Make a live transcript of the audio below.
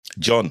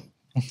John.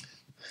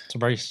 It's a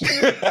brace.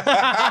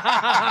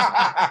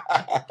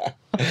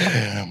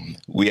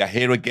 We are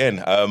here again.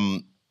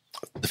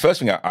 The first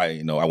thing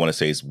I want to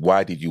say is,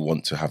 why did you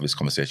want to have this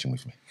conversation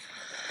with me?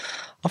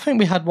 I think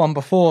we had one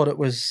before that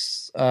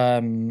was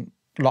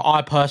like,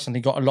 I personally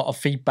got a lot of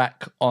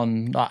feedback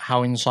on like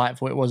how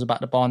insightful it was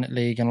about the Barnet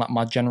League and like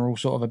my general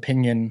sort of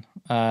opinion.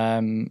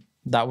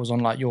 That was on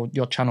like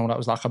your channel. That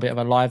was like a bit of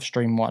a live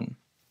stream one.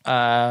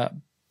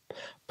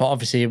 But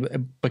obviously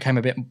it became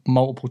a bit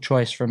multiple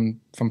choice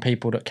from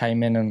people that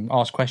came in and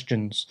asked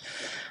questions.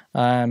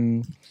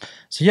 So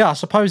yeah, I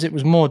suppose it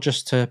was more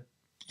just to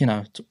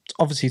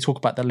obviously talk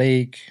about the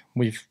league.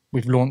 We've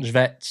launched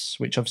Vets,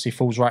 which obviously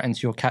falls right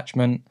into your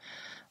catchment.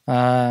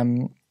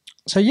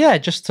 So yeah,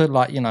 just to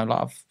like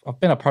I've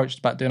been approached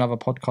about doing other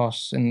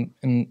podcasts in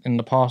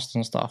the past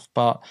and stuff,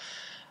 but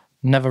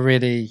never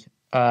really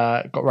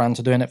got around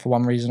to doing it for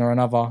one reason or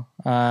another.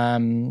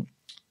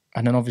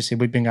 And then obviously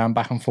we've been going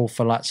back and forth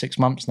for like 6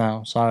 months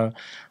now. So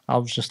I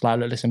was just like,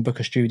 look, listen, book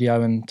a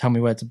studio and tell me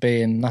where to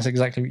be. And that's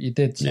exactly what you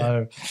did.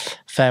 So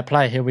fair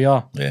play. Here we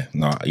are. Yeah,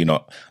 no,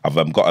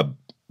 I've got to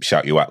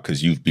shout you out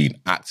because you've been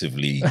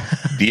actively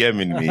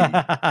DMing me.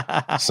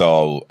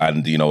 So,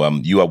 and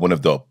you are one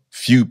of the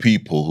few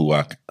people who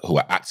are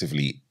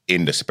actively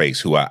in the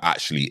space, who are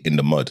actually in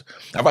the mud.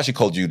 I've actually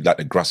called you like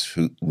the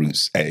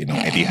grassroots,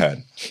 Eddie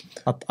Hearn.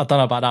 I don't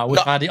know about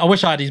that. I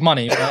wish I had his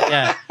money, but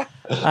yeah.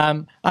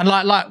 And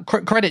like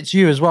credit to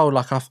you as well.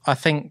 Like I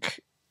think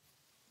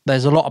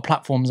there's a lot of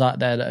platforms out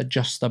there that are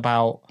just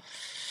about,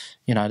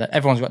 that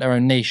everyone's got their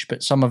own niche,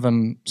 but some of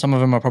them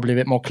are probably a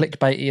bit more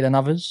clickbaity than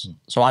others.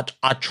 So I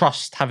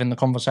trust having the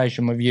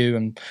conversation with you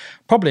and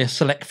probably a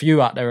select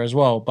few out there as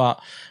well. But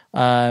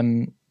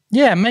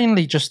yeah,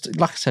 mainly just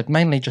like I said,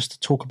 mainly just to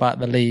talk about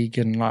the league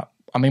and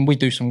we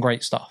do some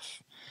great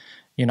stuff,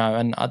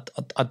 and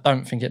I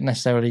don't think it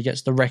necessarily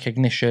gets the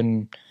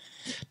recognition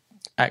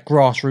at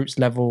grassroots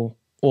level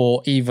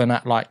or even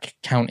at like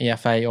county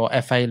FA or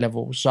FA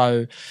level.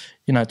 So,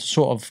 to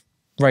sort of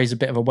raise a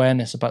bit of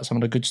awareness about some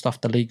of the good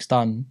stuff the league's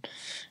done,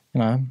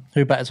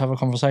 who better to have a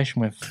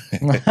conversation with?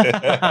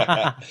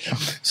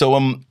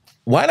 So,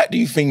 why do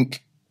you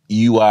think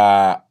you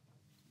are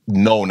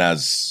known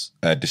as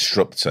a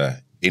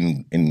disruptor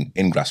in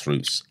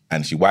grassroots?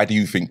 And why do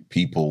you think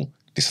people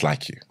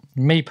dislike you?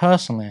 Me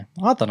personally,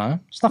 I don't know.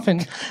 It's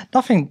nothing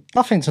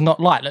to not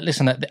like.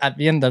 Listen, at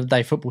the end of the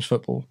day, football's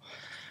football.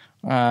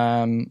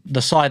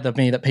 The side of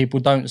me that people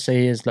don't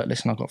see is, look,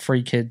 listen, I've got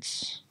 3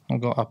 kids.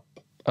 I've got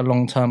a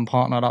long-term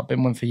partner that I've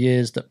been with for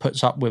years that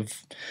puts up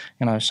with,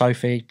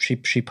 Sophie.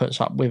 She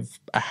puts up with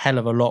a hell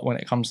of a lot when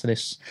it comes to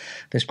this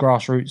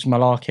grassroots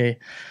malarkey,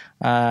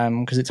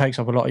 because it takes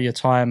up a lot of your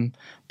time.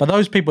 But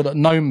those people that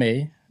know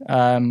me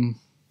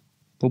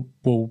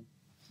will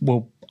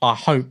I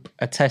hope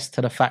attest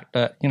to the fact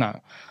that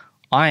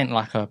I ain't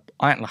like a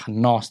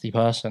nasty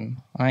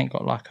person. I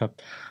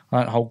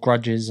don't hold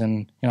grudges,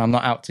 and I'm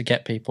not out to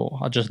get people.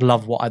 I just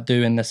love what I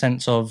do in the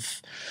sense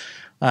of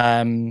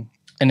being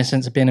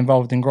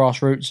involved in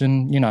grassroots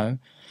and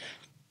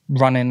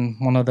running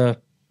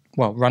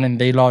running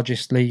the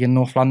largest league in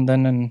North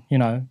London, and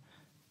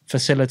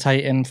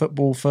facilitating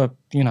football for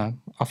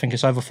I think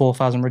it's over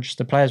 4,000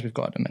 registered players we've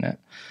got at the minute.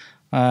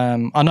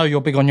 I know you're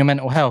big on your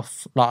mental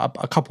health. Like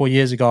a couple of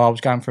years ago, I was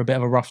going through a bit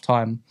of a rough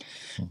time,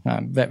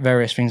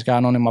 various things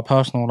going on in my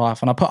personal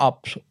life, and I put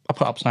up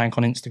something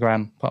on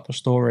Instagram, put up a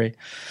story,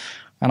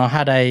 and I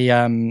had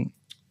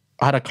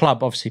a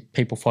club. Obviously,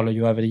 people follow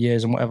you over the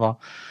years and whatever.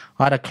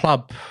 I had a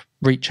club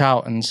reach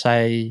out and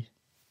say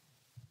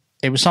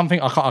it was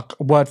something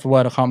word for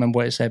word. I can't remember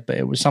what it said, but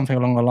it was something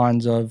along the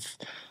lines of,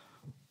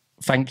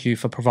 "Thank you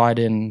for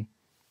providing,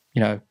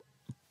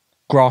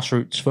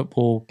 grassroots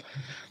football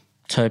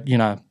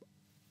to,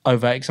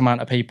 over X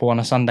amount of people on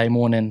a Sunday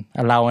morning,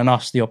 allowing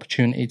us the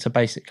opportunity to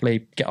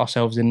basically get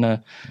ourselves in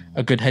a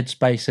good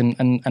headspace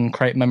and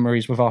create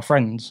memories with our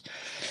friends."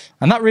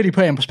 And that really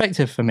put it in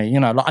perspective for me.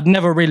 I'd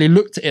never really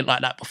looked at it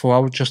like that before. I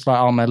was just like,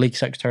 I'm a league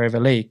secretary of a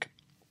league.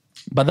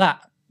 But that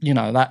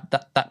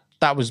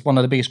was one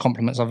of the biggest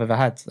compliments I've ever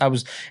had. That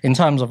was in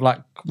terms of like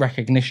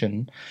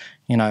recognition.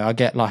 I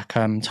get like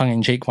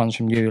tongue-in-cheek ones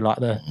from you, like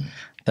the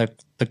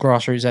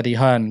grassroots Eddie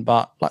Hearn,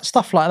 but like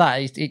stuff like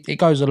that, it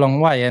goes a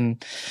long way.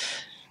 And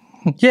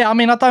yeah, I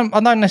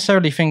don't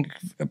necessarily think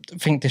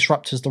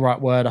disrupt is the right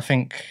word. I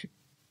think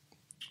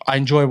I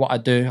enjoy what I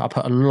do. I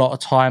put a lot of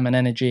time and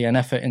energy and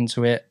effort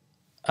into it,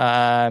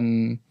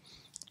 and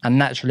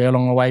naturally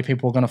along the way,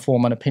 people are going to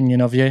form an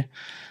opinion of you.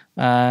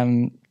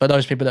 But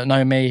those people that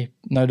know me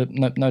know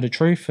the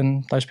truth,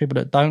 and those people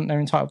that don't, they're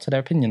entitled to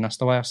their opinion. That's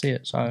the way I see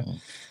it. So.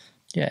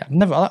 Yeah,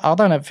 I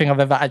don't think I've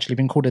ever actually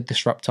been called a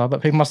disruptor,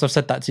 but people must have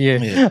said that to you.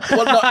 Yeah.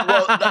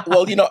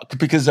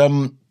 Because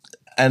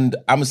and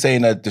I'm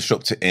saying a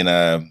disruptor in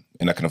a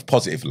kind of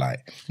positive light,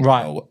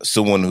 right?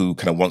 Someone who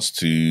kind of wants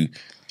to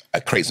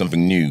create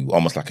something new,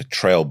 almost like a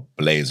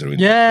trailblazer,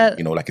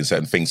 like in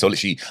certain things. So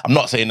literally, I'm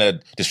not saying a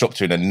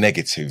disruptor in a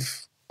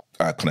negative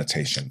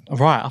connotation.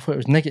 Right, I thought it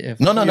was negative.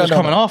 No,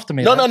 coming after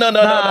me.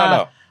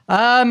 No.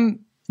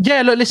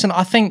 Yeah, look, listen,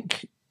 I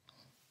think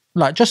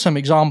like just some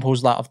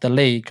examples like of the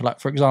league. Like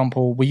for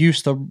example, we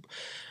used to,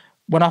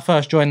 when I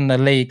first joined the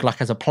league,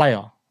 like as a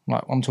player,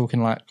 like I'm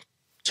talking like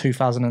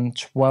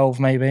 2012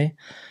 maybe.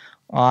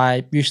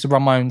 I used to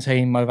run my own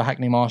team over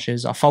Hackney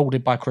Marshes. I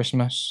folded by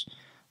Christmas.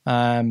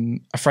 A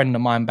friend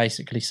of mine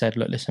basically said,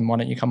 "Look, listen, why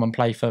don't you come and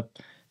play for,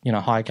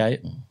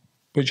 Highgate?"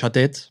 Which I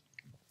did.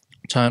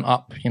 Turn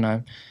up,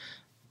 I'm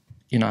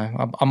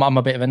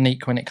a bit of a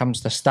neek when it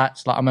comes to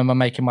stats. Like I remember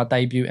making my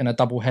debut in a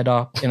double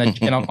header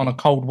on a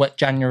cold, wet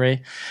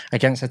January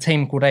against a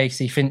team called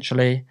AC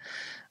Finchley,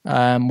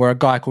 where a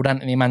guy called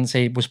Anthony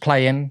Mansi was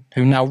playing,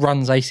 who now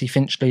runs AC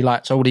Finchley.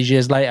 Like so, all these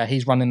years later,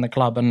 he's running the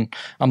club, and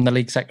I'm the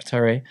league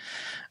secretary.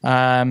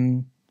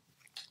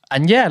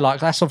 And yeah,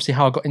 like that's obviously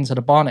how I got into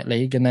the Barnet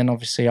League, and then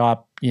obviously I,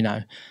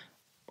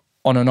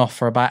 on and off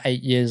for about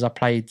 8 years. I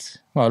played,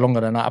 well,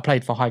 longer than that. I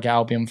played for Highgate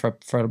Albion for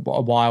a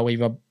while,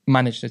 either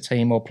managed a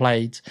team or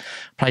played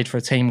for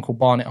a team called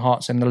Barnet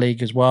Hearts in the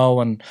league as well.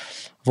 And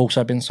I've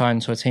also been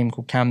signed to a team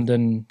called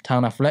Camden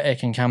Town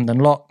Athletic and Camden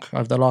Lock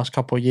over the last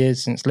couple of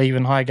years since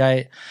leaving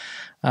Highgate.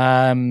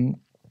 Obviously,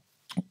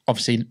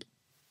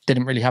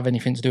 didn't really have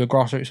anything to do with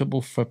grassroots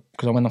football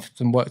because I went off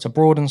and worked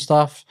abroad and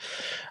stuff.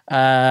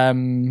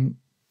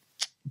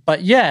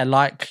 But yeah,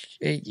 like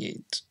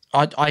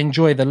I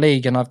enjoy the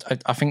league, and I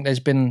think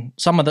there's been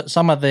some of the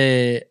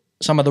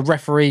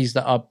referees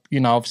that are,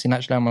 obviously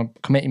naturally I'm a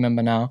committee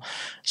member now.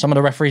 Some of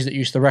the referees that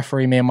used to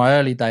referee me in my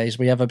early days,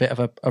 we have a bit of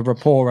a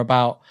rapport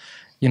about,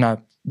 the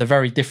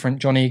very different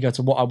John Eager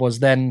to what I was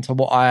then to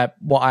what I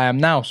am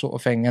now, sort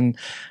of thing. And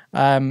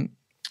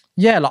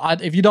yeah,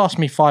 like if you'd asked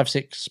me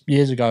 5-6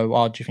 years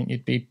ago, do you think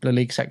you'd be the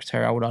league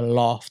secretary? I would have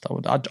laughed.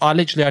 I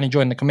literally only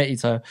joined the committee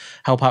to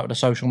help out with the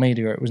social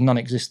media. It was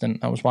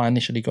non-existent. That was why I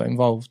initially got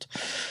involved.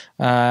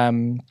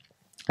 And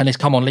it's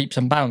come on leaps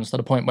and bounds to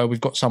the point where we've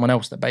got someone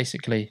else that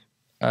basically,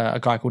 a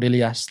guy called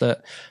Ilias,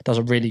 that does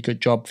a really good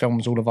job,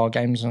 films all of our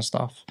games and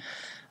stuff.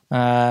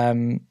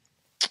 So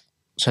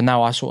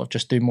now I sort of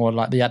just do more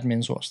like the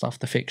admin sort of stuff,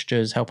 the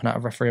fixtures, helping out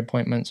with referee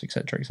appointments,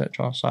 etc.,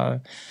 etc.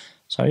 So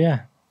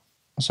yeah.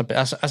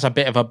 That's a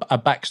bit of a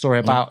backstory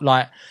about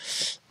like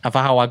of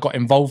how I got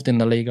involved in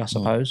the league, I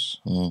suppose.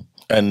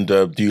 And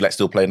do you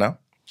still play now?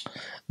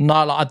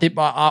 No, like I did.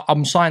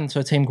 I'm signed to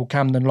a team called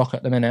Camden Lock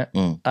at the minute.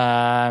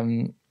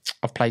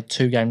 I've played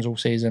 2 games all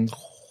season.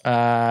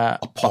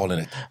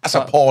 Appalling. That's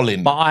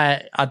appalling.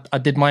 But I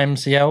did my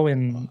MCL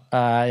in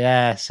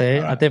right.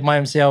 I did my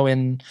MCL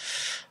in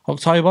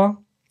October.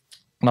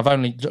 And I've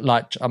only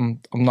I'm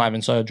not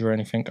having surgery or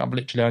anything. I've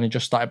literally only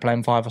just started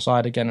playing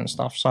 5-a-side again and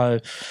stuff. So,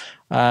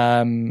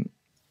 and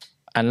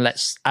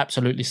let's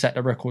absolutely set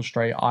the record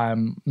straight. I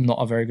am not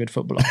a very good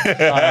footballer. So,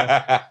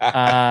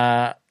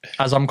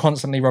 as I'm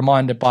constantly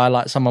reminded by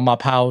like some of my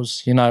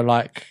pals,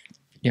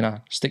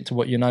 stick to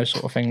what you know,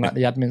 sort of thing, like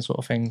the admin sort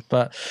of thing.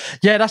 But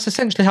yeah, that's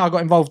essentially how I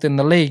got involved in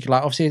the league.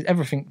 Like obviously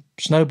everything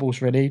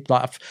snowballs really.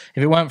 Like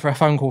if it weren't for a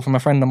phone call from a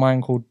friend of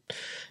mine called,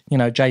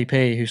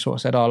 JP, who sort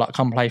of said, "Oh,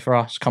 come play for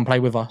us, come play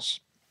with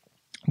us."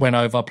 Went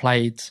over,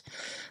 played.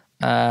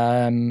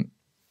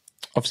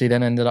 Obviously,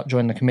 then ended up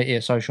joining the committee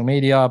of social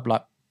media,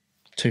 like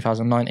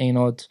 2019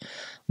 odd.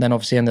 Then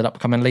obviously ended up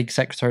becoming league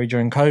secretary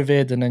during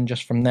COVID, and then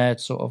just from there,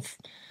 sort of,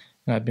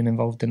 been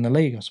involved in the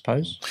league, I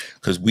suppose.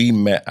 Because we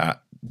met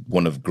at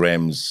one of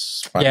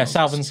Graham's finals. Yeah,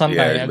 Southern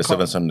Sunday. Yeah,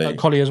 Southern Sunday. At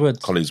Collier's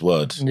Wood. Collier's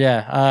Wood.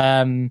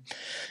 Yeah.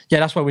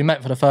 That's where we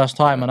met for the first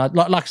time. And I,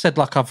 like I said,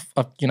 like I've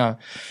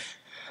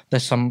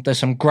there's some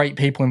great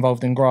people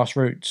involved in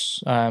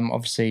grassroots.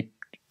 Obviously,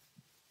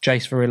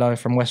 Jace Varillo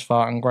from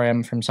Westfart and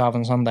Graham from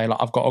Southern Sunday. Like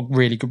I've got a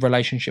really good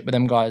relationship with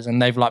them guys,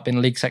 and they've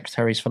been league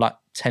secretaries for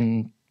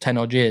 10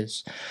 odd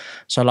years.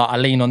 So I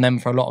lean on them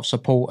for a lot of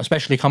support,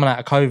 especially coming out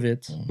of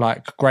COVID.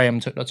 Like Graham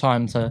took the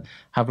time to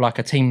have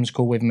a Teams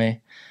call with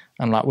me,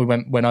 and we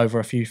went over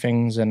a few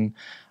things, and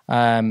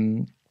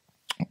I've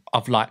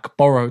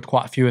borrowed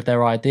quite a few of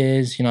their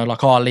ideas.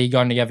 Our league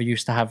only ever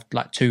used to have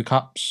 2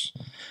 cups,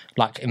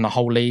 in the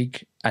whole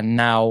league, and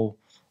now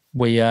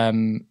we've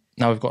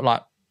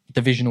got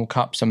divisional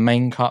cups and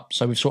main cups.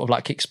 So we've sort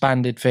of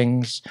expanded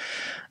things,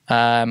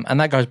 and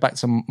that goes back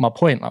to my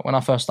point. When I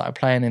first started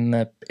playing in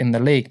the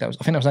league, I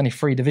think there was only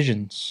 3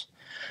 divisions,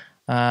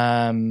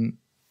 and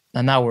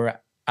now we're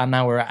at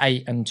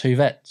 8 and 2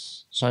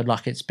 vets. So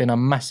it's been a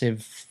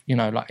massive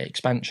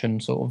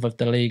expansion sort of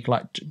the league,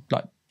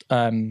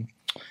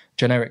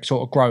 generic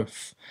sort of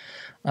growth.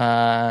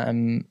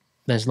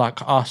 There's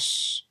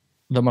us,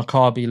 the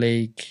Maccabi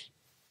League,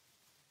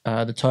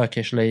 the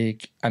Turkish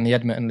League, and the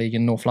Edmonton League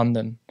in North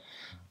London.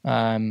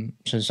 So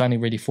there's only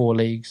really 4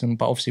 leagues,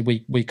 but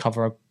obviously we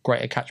cover a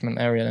greater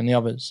catchment area than the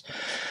others.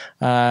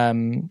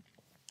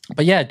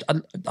 But yeah,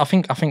 I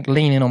think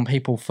leaning on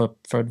people for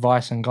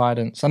advice and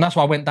guidance, and that's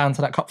why I went down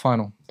to that cup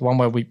final, the one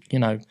where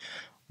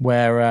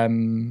where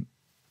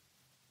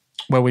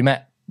we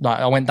met.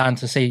 I went down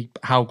to see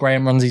how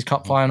Graham runs his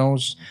cup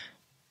finals,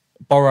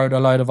 borrowed a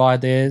load of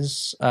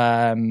ideas,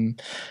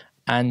 and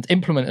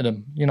implemented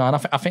them. And I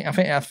think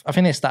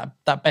it's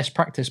that best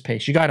practice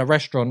piece. You go in a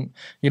restaurant,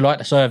 you like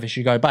the service,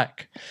 you go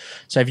back.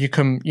 So if you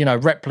can,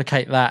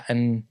 replicate that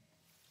and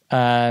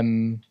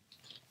and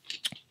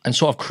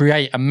sort of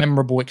create a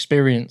memorable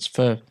experience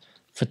for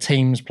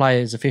teams,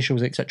 players,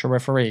 officials, etc.,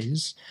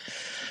 referees.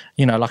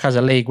 You know, like as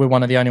a league, we're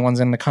one of the only ones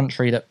in the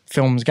country that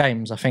films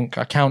games. I think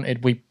I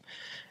counted,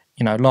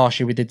 last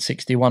year we did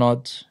 61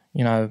 odd.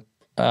 You know,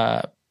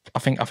 I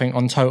think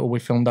on total we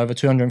filmed over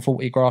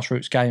 240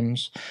 grassroots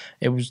games.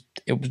 It was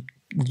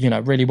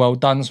really well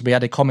done. So we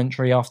added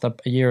commentary after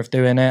a year of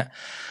doing it.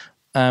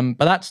 But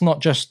that's not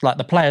just like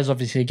the players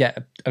obviously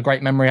get a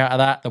great memory out of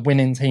that. The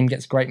winning team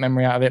gets a great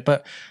memory out of it.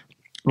 But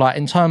like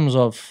in terms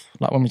of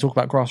like when we talk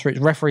about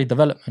grassroots referee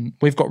development,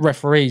 we've got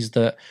referees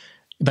that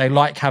they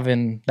like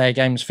having their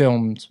games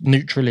filmed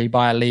neutrally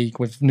by a league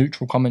with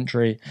neutral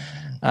commentary,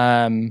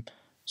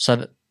 so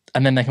that,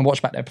 and then they can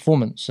watch back their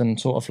performance and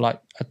sort of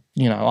like,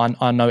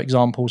 I know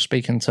examples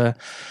speaking to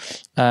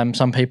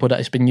some people that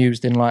it's been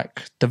used in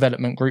like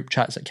development group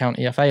chats at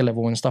county FA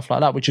level and stuff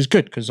like that, which is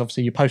good because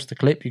obviously you post a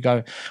clip, you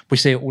go, we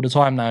see it all the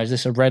time now. Is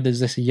this a red?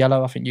 Is this a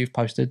yellow? I think you've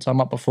posted some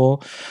up before.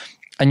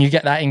 And you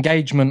get that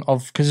engagement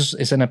of, because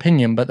it's an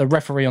opinion, but the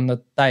referee on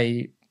the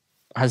day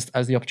has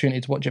the opportunity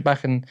to watch it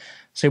back and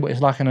see what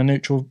it's like in a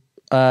neutral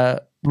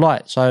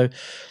light. So,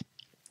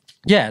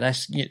 yeah,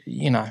 that's,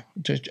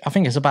 I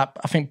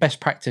think best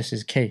practice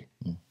is key.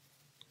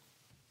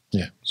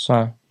 Yeah.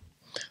 So,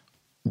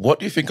 what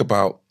do you think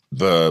about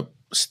the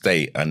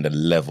state and the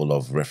level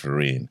of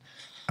refereeing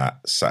at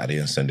Saturday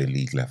and Sunday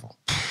league level?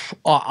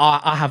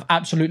 I have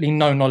absolutely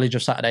no knowledge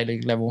of Saturday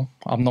league level.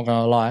 I'm not going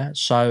to lie.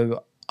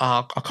 So,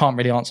 I can't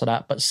really answer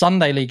that. But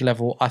Sunday league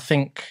level, I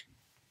think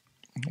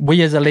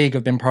we as a league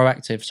have been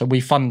proactive. So we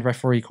fund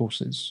referee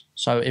courses.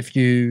 So if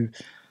you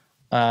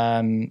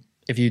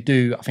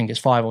do, I think it's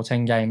 5 or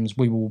 10 games,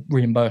 we will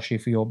reimburse you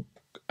for your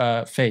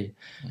fee.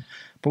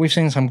 But we've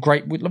seen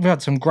we've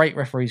had some great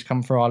referees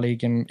come through our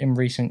league in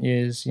recent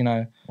years.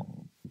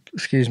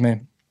 Excuse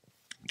me.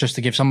 Just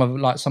to give some of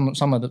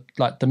the,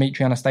 like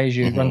Dimitri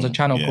Anastasiou runs a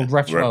channel called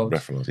Ref World.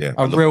 Yeah.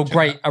 A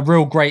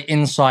real great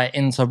insight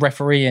into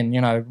refereeing,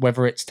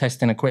 whether it's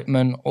testing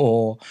equipment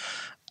or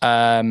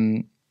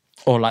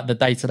like the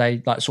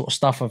day-to-day like sort of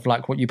stuff of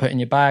like what you put in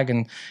your bag.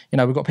 And,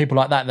 we've got people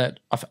like that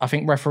I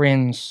think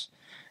refereeing's,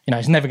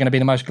 it's never going to be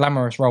the most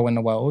glamorous role in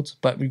the world,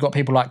 but we've got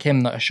people like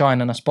him that are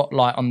shining a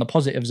spotlight on the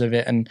positives of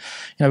it. And,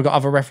 we've got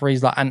other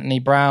referees like Anthony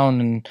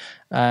Brown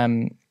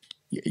and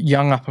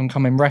young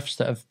up-and-coming refs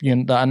that have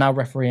that are now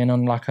refereeing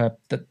on like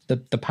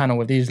the panel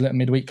with the Islip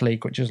Midweek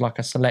League, which is like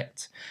a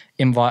select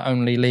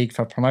invite-only league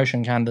for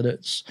promotion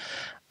candidates.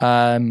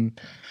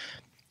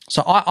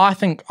 So I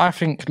think,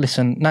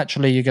 listen,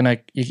 naturally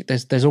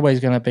there's always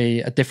gonna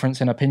be a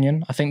difference in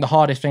opinion. I think the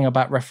hardest thing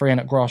about refereeing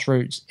at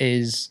grassroots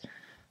is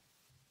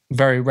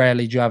very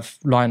rarely do you have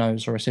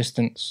linos or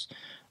assistants.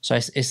 So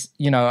it's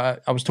I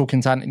was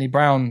talking to Anthony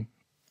Brown.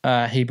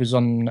 He was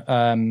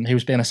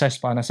being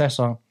assessed by an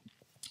assessor,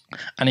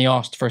 and he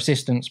asked for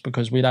assistance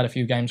because we'd had a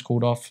few games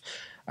called off,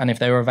 and if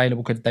they were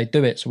available, could they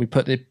do it? So we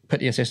put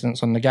the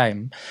assistants on the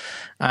game,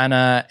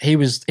 and he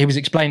was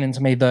explaining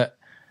to me that.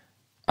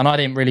 And I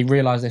didn't really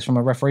realise this from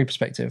a referee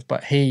perspective,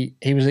 but he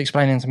was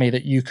explaining to me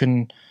that he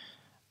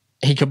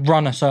could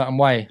run a certain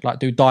way, like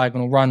do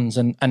diagonal runs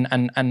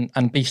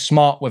and be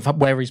smart with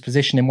where his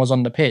positioning was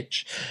on the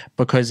pitch,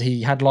 because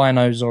he had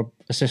linos or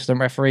assistant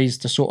referees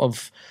to sort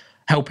of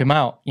help him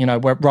out,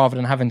 rather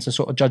than having to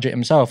sort of judge it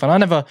himself. And I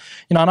never,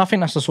 and I think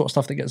that's the sort of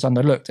stuff that gets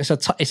underlooked.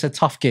 It's a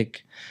tough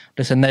gig.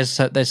 Listen,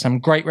 there's some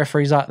great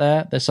referees out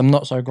there. There's some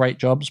not so great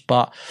jobs,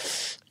 but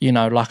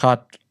like I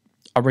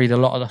read a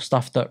lot of the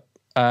stuff that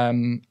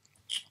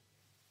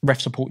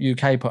Ref Support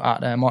UK put out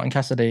there, Martin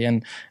Cassidy,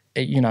 and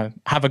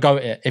have a go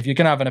at it. If you're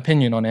going to have an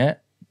opinion on it,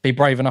 be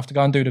brave enough to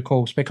go and do the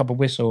course, pick up a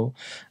whistle,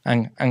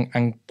 and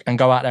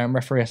go out there and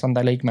referee a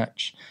Sunday league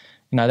match.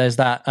 There's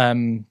that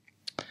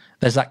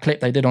clip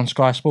they did on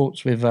Sky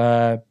Sports with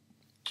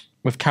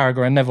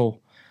Carragher and Neville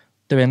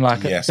doing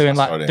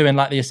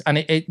this, and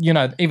it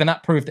even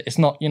that proved that it's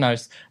not,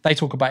 they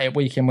talk about it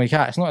week in, week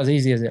out. It's not as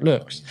easy as it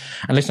looks.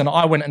 And listen,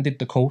 I went and did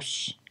the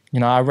course.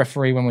 I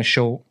referee when we're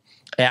short.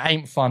 It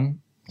ain't fun.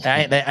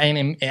 It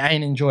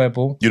ain't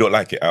enjoyable. You don't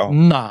like it at all?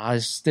 Nah,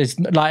 it's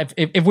like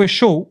if we're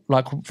short,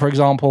 like for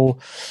example,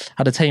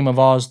 had a team of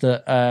ours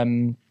that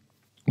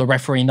the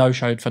referee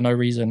no-showed for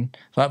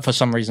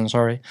some reason,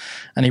 sorry,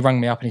 and he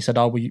rang me up and he said,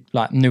 "Oh, we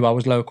knew I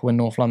was local in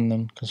North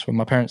London because where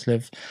my parents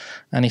live,"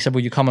 and he said,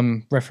 "Will you come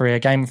and referee a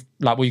game?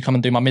 Will you come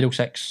and do my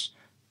Middlesex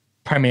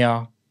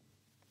Premier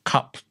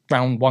Cup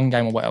round 1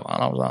 game or whatever?"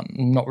 And I was like,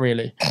 "Not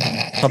really."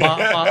 So, but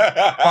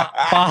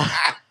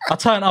I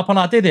turned up and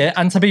I did it.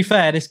 And to be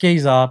fair, this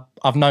geezer,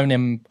 I've known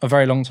him a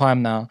very long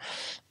time now,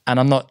 and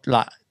I'm not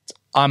like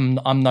I'm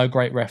no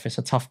great ref. It's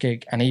a tough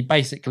gig, and he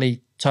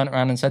basically turned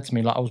around and said to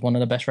me like I was one of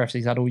the best refs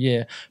he's had all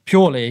year,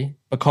 purely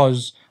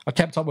because I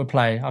kept up with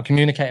play, I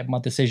communicated my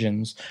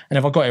decisions, and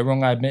if I got it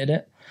wrong, I admitted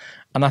it.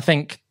 And I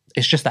think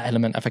it's just that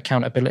element of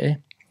accountability.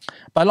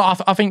 But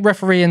I think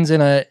refereeing's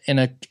in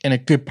a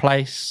good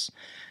place.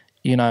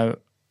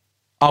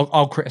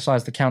 I'll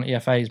criticise the county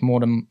FAs more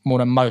than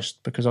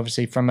most, because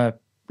obviously from a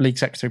league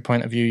secretary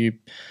point of view,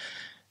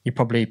 you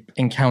probably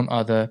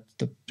encounter the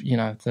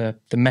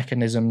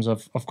mechanisms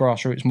of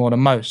grassroots more than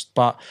most.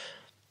 But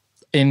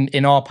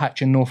in our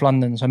patch in North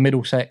London, so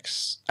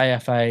Middlesex,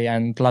 AFA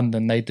and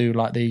London, they do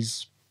like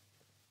these,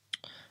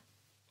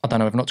 I don't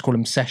know if not to call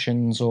them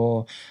sessions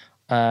or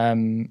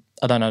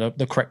I don't know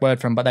the correct word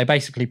for them, but they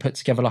basically put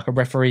together like a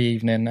referee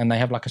evening and they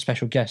have like a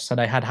special guest. So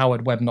they had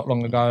Howard Webb not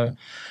long ago,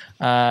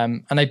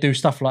 and they do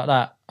stuff like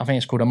that. I think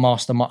it's called a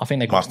mastermind. I think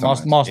they call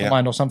it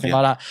mastermind or something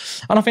like that.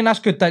 And I think that's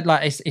good. That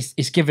like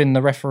it's giving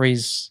the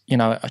referees, you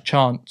know, a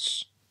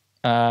chance.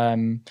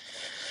 And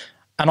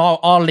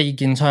our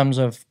league, in terms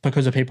of,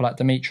 because of people like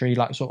Dimitri,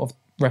 like sort of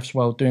Refs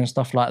World doing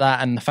stuff like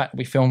that, and the fact that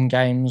we film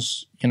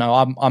games, you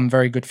know, I'm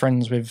very good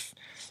friends with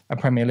a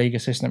Premier League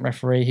assistant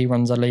referee. He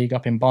runs a league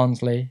up in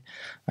Barnsley,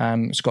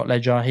 Scott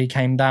Ledger. He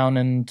came down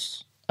and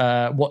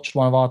watched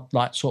one of our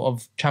like sort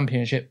of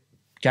championship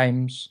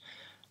games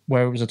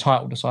where it was a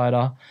title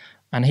decider,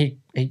 and he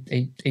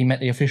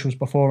met the officials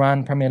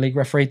beforehand. Premier League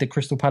referee, did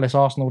Crystal Palace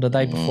Arsenal the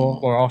day before,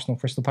 or Arsenal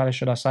Crystal Palace,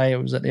 should I say? It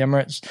was at the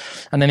Emirates,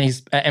 and then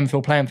he's at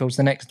Enfield Playing Fields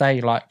the next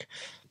day, like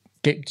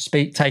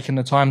taking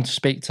the time to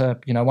speak to,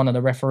 you know, one of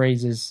the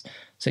referees is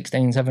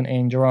 16,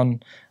 17, Duran,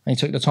 and he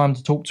took the time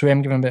to talk to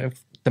him, give him a bit of.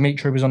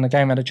 Dimitri was on the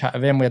game, had a chat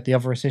with him. We had the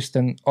other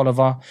assistant,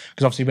 Oliver,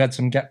 because obviously we had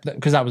some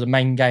because that was a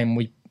main game.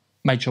 We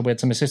made sure we had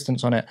some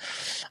assistants on it,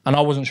 and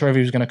I wasn't sure if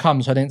he was going to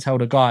come, so I didn't tell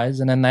the guys.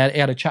 And then he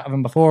had a chat with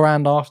him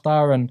beforehand,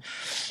 after, and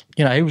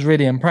you know, he was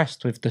really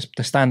impressed with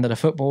the standard of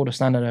football, the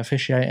standard of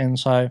officiating.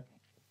 So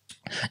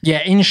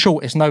yeah, in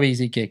short, it's no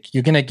easy gig.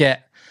 You're gonna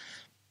get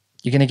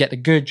the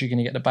good, you're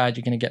gonna get the bad,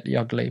 you're gonna get the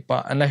ugly.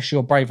 But unless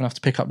you're brave enough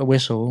to pick up the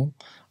whistle,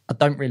 I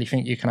don't really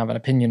think you can have an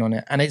opinion on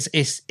it. And it's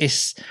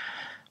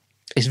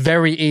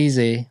very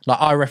easy. Like,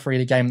 I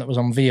refereed a game that was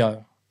on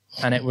VO,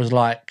 and it was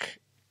like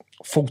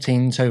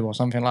 14-2 or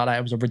something like that.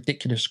 It was a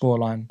ridiculous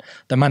scoreline.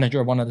 The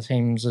manager of one of the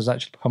teams has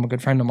actually become a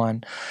good friend of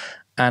mine,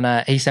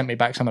 and he sent me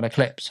back some of the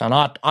clips. And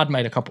I'd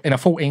made a couple in a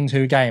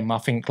 14-2 game. I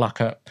think like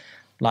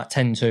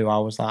 10-2. I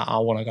was like, I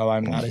want to go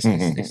home now. This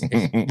is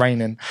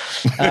raining.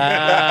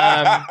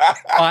 But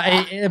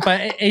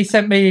he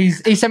sent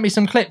me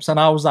some clips, and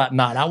I was like,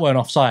 nah, that weren't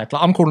offside.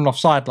 Like, I'm calling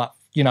offside, like,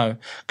 you know,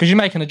 because you're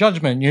making a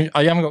judgment. You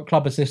haven't got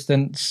club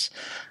assistants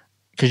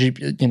because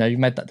you've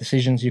made that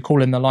decision. So you're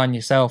calling the line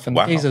yourself, and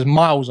these are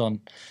miles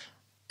on.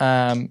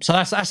 So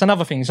that's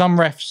another thing. Some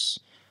refs,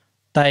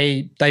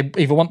 they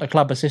either want the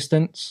club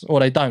assistants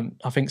or they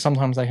don't. I think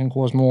sometimes they can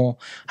cause more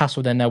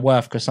hassle than they're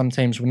worth, because some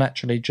teams will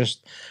naturally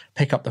just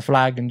pick up the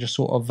flag and just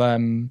sort of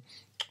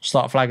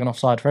start flagging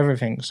offside for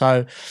everything.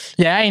 So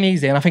yeah, it ain't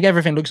easy, and I think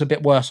everything looks a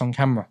bit worse on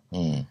camera.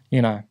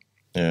 You know.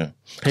 Yeah,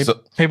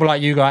 people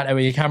like you go out there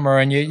with your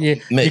camera and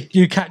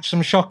you catch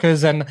some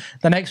shockers, and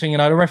the next thing you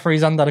know, the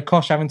referee's under the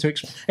cosh having to.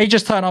 He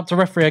just turned up to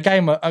referee a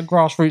game at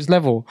grassroots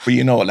level. But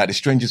you know what? Like, the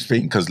strangest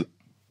thing, because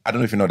I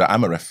don't know if you know that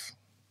I'm a ref.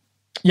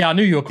 Yeah, I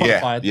knew you were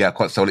qualified. Yeah,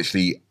 quite so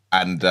literally,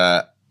 and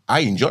I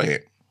enjoy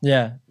it.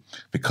 Yeah,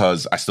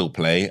 because I still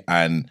play,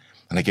 and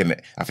again,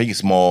 I think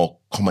it's more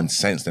common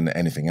sense than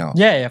anything else.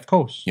 Yeah, of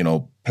course. You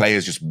know,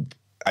 players just,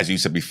 as you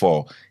said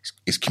before,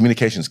 it's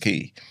communication's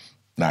key.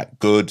 Like,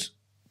 good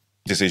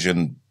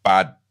decision,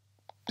 bad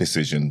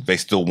decision, they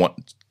still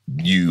want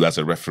you as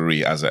a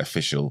referee, as an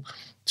official,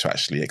 to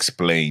actually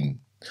explain,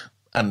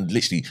 and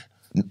literally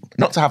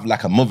not to have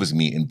like a mother's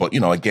meeting, but, you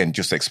know, again,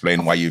 just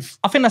explain why you've.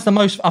 I think that's the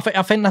most. I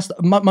think that's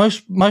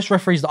most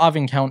referees that I've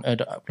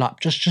encountered, like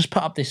just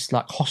put up this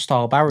like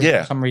hostile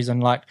barrier for some reason.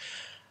 Like,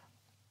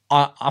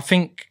 I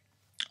think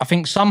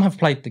some have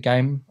played the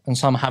game and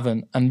some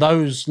haven't. And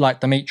those, like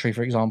Dimitri,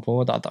 for example,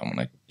 I don't want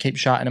to keep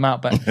shouting him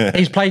out, but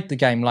he's played the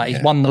game. Like,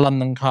 he's won the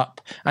London Cup,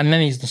 and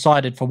then he's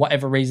decided for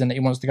whatever reason that he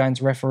wants to go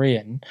into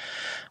refereeing.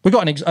 We've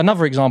got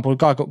another example, a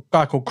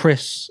guy called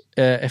Chris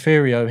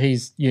Etherio. He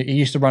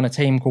used to run a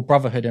team called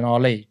Brotherhood in our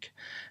league.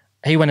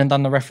 He went and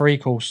done the referee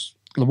course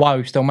while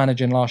he was still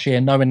managing last year,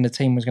 knowing the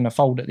team was going to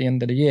fold at the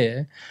end of the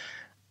year.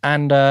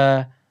 And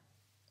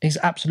he's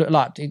absolutely,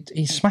 like,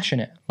 he's smashing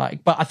it.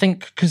 Like, but I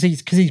think because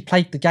he's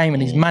played the game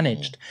and he's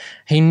managed,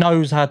 he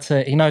knows how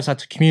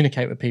to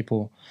communicate with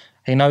people.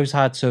 He knows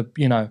how to,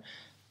 you know,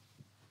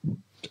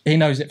 he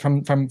knows it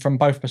from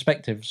both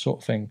perspectives, sort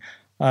of thing.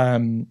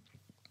 And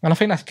I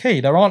think that's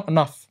key. There aren't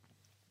enough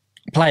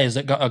players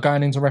that are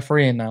going into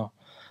refereeing now,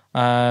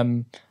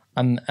 and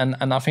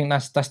I think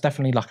that's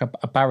definitely like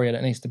a barrier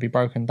that needs to be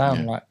broken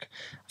down. Yeah. Like,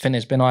 I think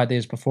there's been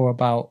ideas before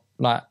about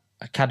like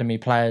academy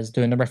players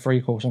doing the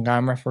referee course and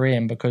going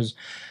refereeing, because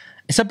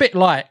it's a bit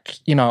like,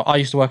 you know, I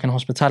used to work in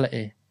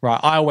hospitality, right?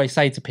 I always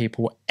say to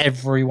people,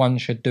 everyone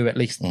should do at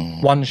least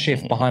one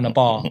shift behind a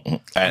bar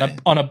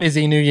on a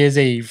busy New Year's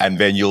Eve, and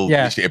then you'll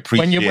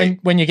appreciate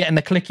when you're getting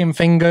the clicking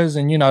fingers,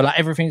 and, you know, like,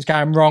 everything's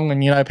going wrong,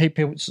 and, you know,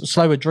 people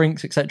slower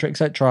drinks, etc.,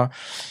 etc.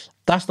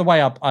 That's the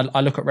way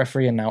I look at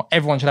refereeing now.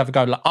 Everyone should have a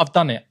go. Like, I've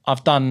done it.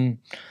 I've done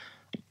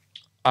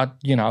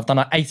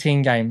like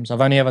 18 games.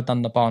 I've only ever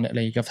done the Barnet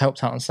League. I've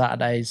helped out on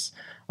Saturdays.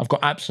 I've got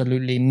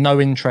absolutely no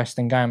interest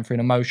in going through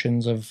the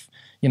motions of,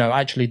 you know,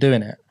 actually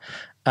doing it.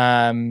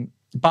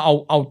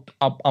 but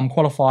I'm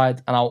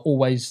qualified, and I'll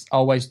always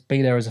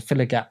be there as a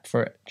filler gap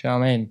for it. Do you know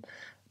what I mean?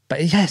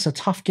 But yeah, it's a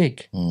tough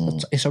gig.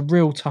 It's a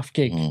real tough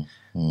gig.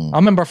 I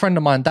remember a friend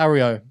of mine,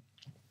 Dario,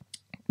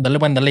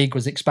 when the league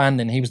was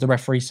expanding, he was the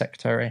referee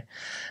secretary,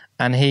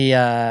 and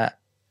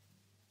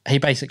he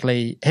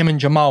basically, him and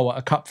Jamal at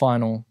a cup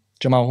final,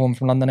 Jamal Horn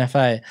from London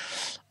FA,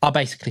 I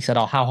basically said,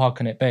 "Oh, how hard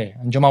can it be?"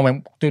 And Jamal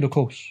went, "Do the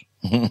course."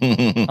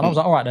 And I was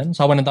like, "All right then."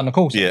 So I went and done the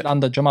course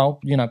under Jamal,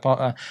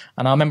 and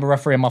I remember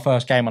refereeing my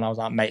first game, and I was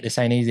like, "Mate, this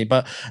ain't easy."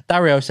 But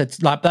Dario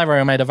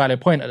made a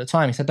valid point at the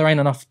time. He said, "There ain't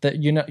enough that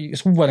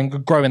it's all well and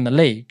good growing the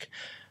league,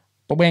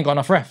 but we ain't got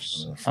enough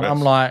refs." And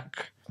I'm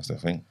like, "That's the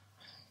thing."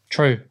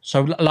 True.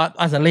 So, like,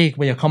 as a league,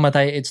 we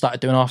accommodated, started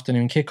doing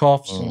afternoon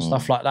kickoffs and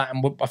stuff like that.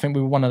 And I think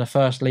we were one of the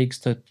first leagues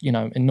to,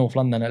 in North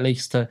London at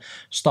least, to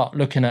start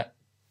looking at,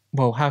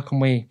 well, how can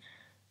we,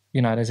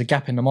 there's a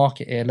gap in the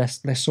market here.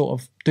 Let's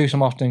sort of do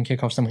some afternoon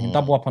kickoffs, then we can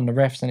double up on the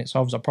refs, and it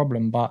solves a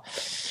problem. But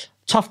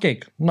tough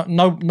gig.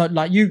 No,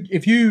 like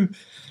if you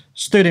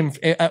stood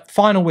at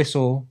final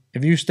whistle,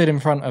 if you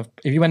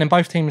went in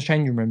both teams'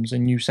 changing rooms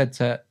and you said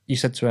to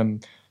him,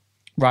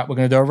 right, we're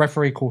going to do a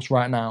referee course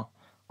right now.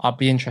 I'd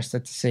be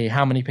interested to see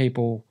how many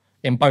people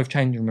in both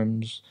changing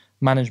rooms,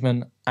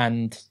 management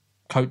and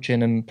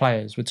coaching and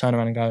players, would turn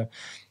around and go,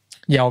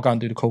 "Yeah, I'll go and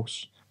do the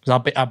course."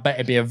 Because I bet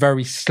it'd be a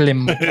very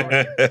slim,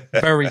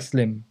 very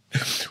slim.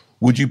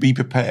 Would you be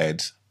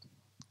prepared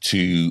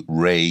to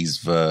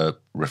raise the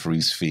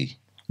referee's fee?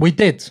 We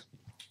did.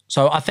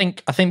 So I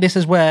think this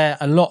is where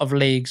a lot of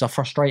leagues are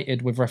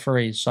frustrated with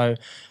referees. So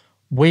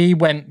we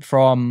went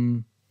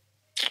from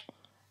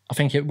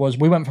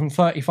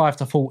 35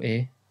 to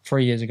 40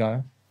 3 years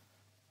ago.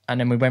 And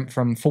then we went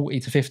from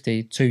 40 to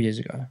 50 2 years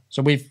ago.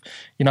 So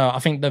I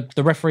think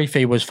the referee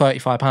fee was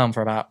 £35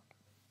 for about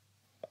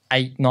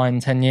 8, 9,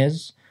 10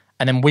 years.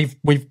 And then we've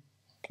moved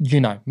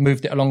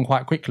it along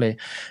quite quickly.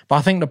 But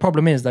I think the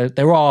problem is that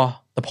there are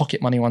the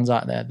pocket money ones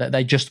out there that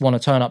they just want to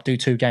turn up, do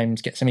 2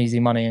 games, get some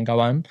easy money and go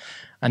home.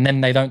 And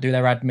then they don't do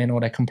their admin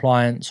or their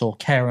compliance or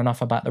care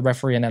enough about the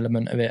refereeing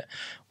element of it,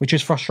 which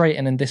is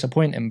frustrating and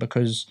disappointing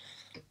because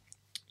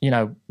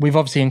we've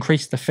obviously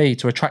increased the fee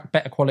to attract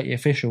better quality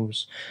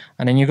officials.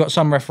 And then you've got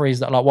some referees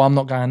that are like, well, I'm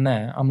not going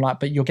there. I'm like,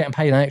 but you're getting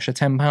paid an extra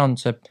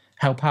 £10 to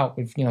help out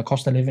with,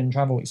 cost of living,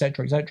 travel,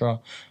 etc.,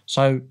 etc.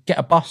 So get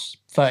a bus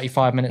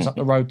 35 minutes up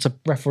the road to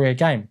referee a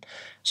game.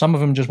 Some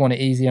of them just want it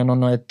easy and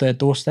on their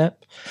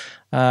doorstep.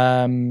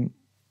 So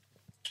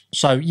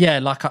yeah,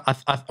 like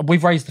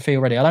we've raised the fee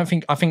already. I don't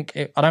think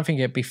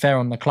it'd be fair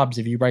on the clubs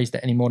if you raised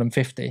it any more than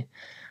 50,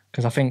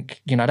 because I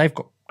think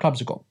clubs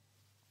have got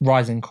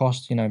rising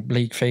costs,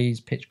 league fees,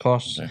 pitch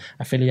costs,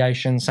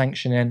 affiliation,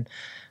 sanctioning.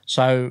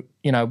 So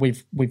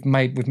we've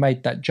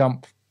made that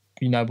jump,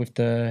 with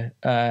the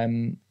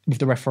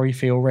referee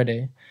fee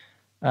already.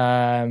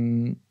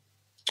 So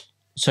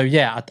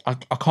yeah, I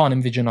can't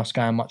envision us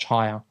going much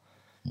higher.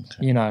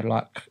 Okay.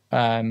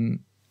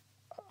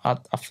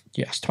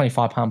 It's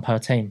 £25 per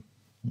team.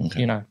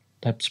 Okay.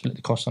 They split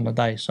the cost on the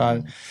day.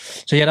 So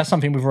yeah, that's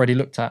something we've already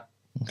looked at.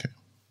 Okay.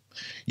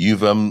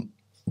 You've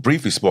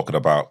briefly spoken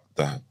about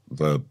the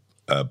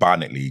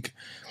Barnet League,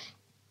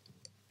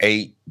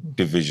 8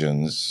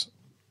 divisions,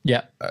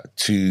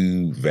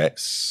 2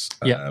 vets,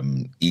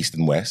 East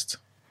and West.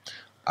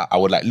 I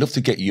would love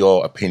to get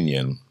your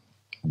opinion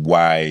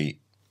why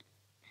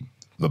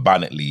the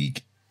Barnet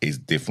League is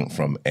different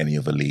from any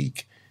other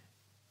league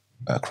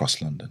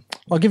across London.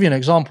 I'll give you an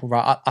example,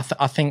 right?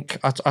 I think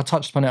I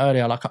touched upon it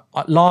earlier. Like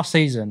last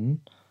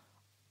season,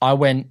 I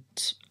went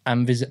to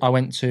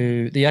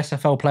the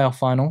SFL playoff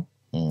final.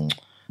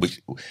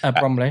 At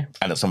Bromley.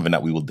 And it's something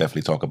that we will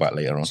definitely talk about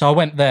later on. So I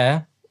went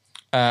there.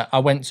 I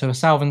went to a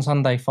Southern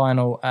Sunday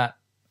final at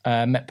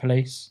Met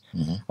Police.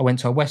 Mm-hmm. I went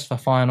to a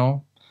Westford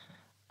final,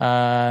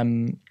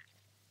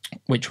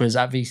 which was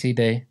at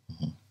VCD.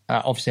 Mm-hmm.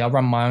 Obviously, I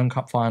ran my own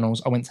cup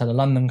finals. I went to the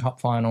London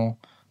Cup final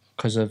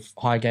because of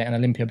Highgate and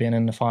Olympia being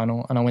in the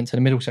final. And I went to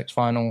the Middlesex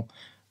final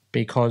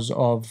because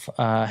of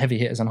Heavy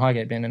Hitters and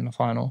Highgate being in the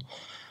final.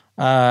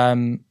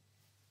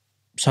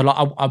 So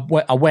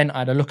I went, I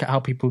had a look at how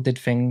people did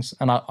things,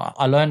 and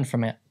I learned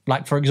from it.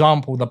 Like, for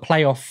example, the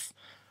playoff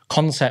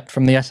concept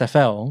from the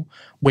SFL,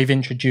 we've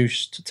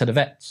introduced to the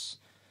vets.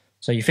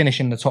 So you finish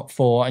in the top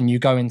 4 and you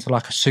go into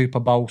like a Super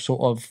Bowl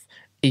sort of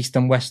East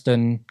and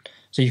Western.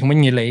 So you can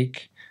win your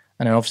league,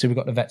 and then obviously we've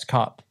got the Vets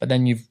Cup. But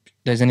then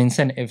there's an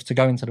incentive to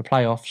go into the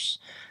playoffs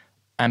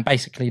and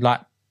basically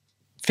like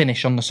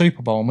finish on the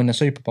Super Bowl and win the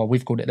Super Bowl.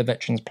 We've called it the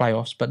Veterans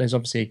Playoffs, but there's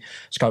obviously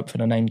scope for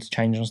the name to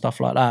change and stuff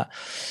like that.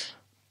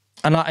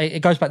 And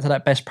it goes back to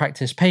that best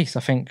practice piece. I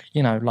think,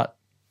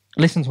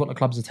 listen to what the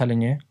clubs are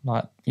telling you.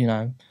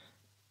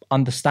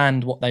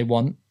 Understand what they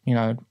want.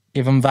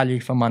 Give them value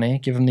for money.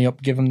 Give them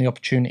the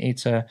opportunity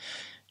to,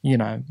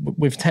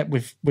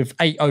 with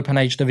 8 open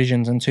age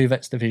divisions and 2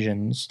 vets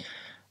divisions,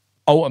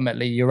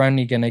 ultimately you're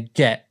only going to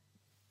get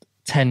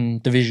 10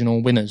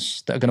 divisional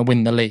winners that are going to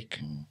win the league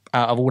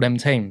out of all them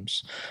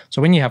teams.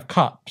 So when you have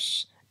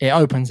cups, it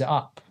opens it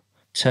up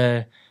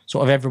to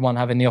sort of everyone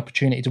having the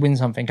opportunity to win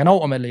something. And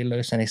ultimately,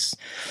 listen, it's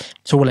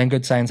all in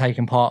good saying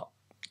taking part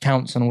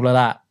counts and all of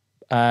that.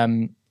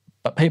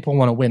 But people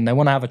want to win. They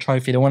want to have a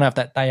trophy. They want to have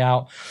that day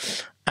out.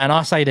 And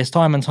I say this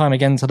time and time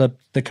again to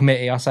the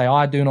committee. I say,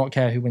 I do not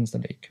care who wins the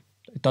league.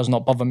 It does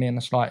not bother me in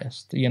the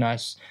slightest. You know,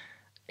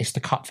 it's the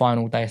cup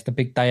final day. It's the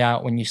big day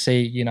out when you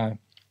see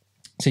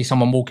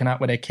someone walking out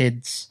with their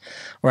kids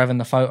or having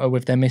the photo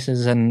with their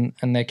missus and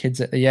their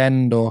kids at the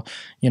end. Or,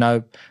 we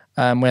had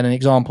an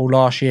example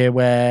last year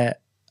where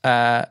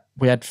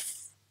we had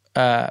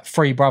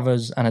 3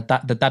 brothers and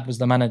the dad was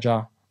the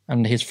manager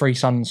and his 3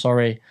 sons,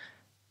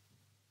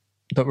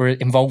 that were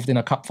involved in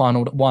a cup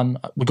final that won.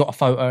 We got a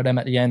photo of them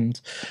at the end.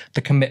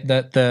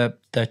 The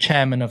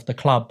chairman of the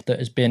club that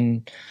has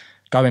been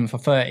going for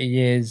 30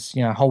 years,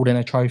 holding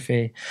a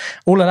trophy,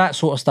 all of that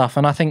sort of stuff.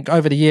 And I think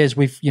over the years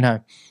we've,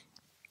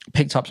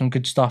 picked up some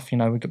good stuff.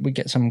 We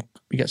get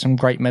some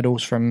great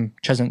medals from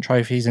Cheshunt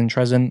Trophies in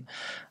Cheshunt.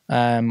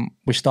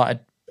 We started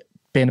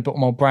being a bit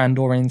more brand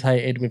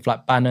orientated with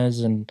like banners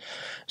and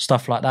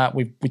stuff like that.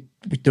 We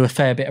do a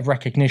fair bit of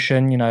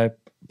recognition,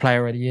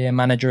 player of the year,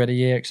 manager of the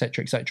year,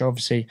 etc., etc.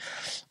 Obviously,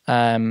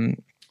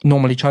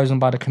 normally chosen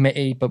by the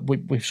committee, but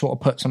we've sort of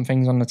put some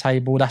things on the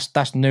table.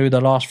 That's new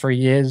the last 3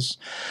 years.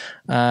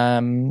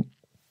 So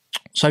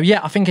yeah,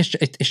 I think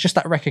it's just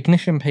that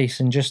recognition piece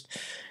and just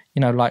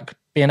like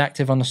being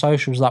active on the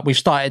socials. Like we've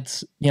started,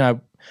 I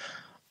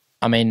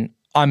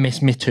miss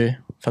Mitu.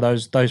 For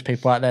those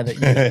people out there that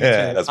use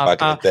Mitu. That's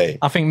back in the day.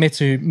 I think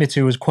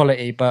Mitu was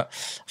quality, but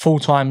full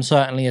time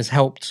certainly has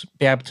helped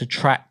be able to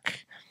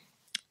track.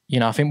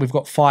 I think we've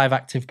got 5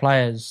 active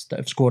players that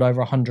have scored over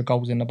 100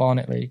 goals in the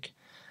Barnet League,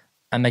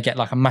 and they get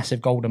like a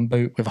massive golden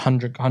boot with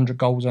 100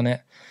 goals on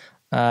it.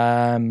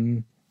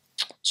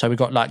 So we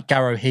got like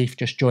Garrow Heath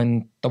just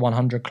joined the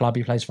 100 club.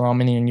 He plays for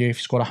Armenian Youth.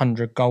 He scored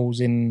 100 goals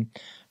in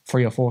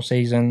 3 or 4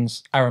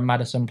 seasons. Aaron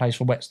Madison plays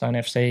for Whetstone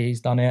FC. He's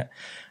done it.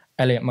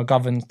 Elliot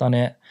McGovern's done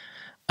it.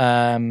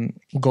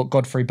 Got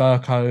Godfrey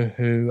Burko,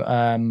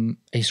 who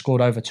he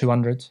scored over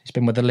 200. He's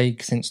been with the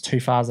league since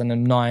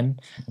 2009.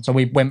 So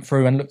we went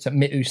through and looked at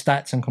Mitu's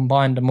stats and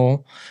combined them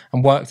all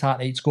and worked out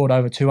that he'd scored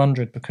over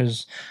 200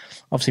 because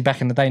obviously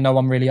back in the day, no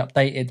one really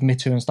updated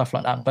Mitu and stuff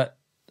like that. But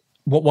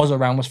what was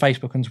around was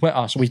Facebook and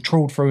Twitter. So we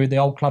trawled through the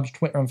old club's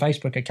Twitter and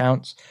Facebook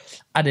accounts,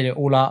 added it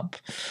all up.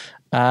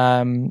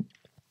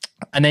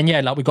 And then,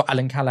 like we've got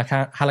Alan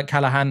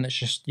Callahan that's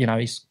just,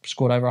 he's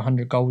scored over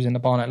 100 goals in the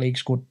Barnet League,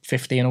 scored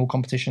 50 in all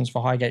competitions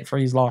for Highgate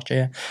Freeze last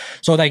year.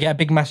 So they get a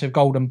big, massive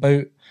golden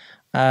boot.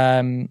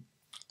 And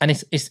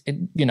it's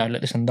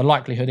listen, the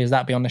likelihood is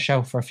that'll be on the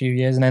shelf for a few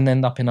years and then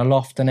end up in a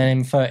loft. And then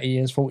in 30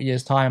 years, 40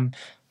 years time,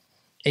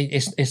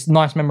 it's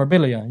nice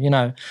memorabilia,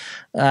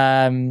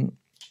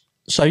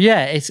 So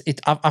yeah,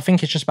 I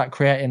think it's just about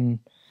creating,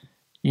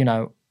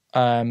 I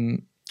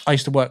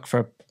used to work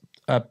for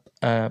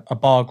a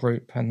bar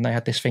group and they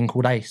had this thing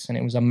called Ace and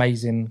it was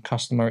amazing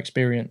customer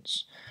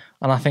experience.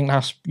 And I think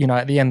that's,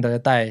 at the end of the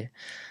day,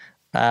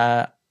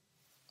 I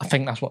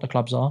think that's what the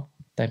clubs are.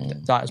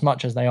 Like, as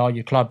much as they are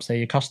your clubs, they're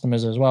your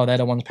customers as well. They're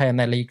the ones paying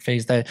their league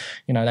fees. They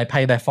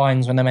pay their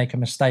fines when they make a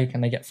mistake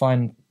and they get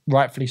fined,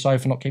 rightfully so,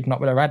 for not keeping up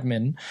with their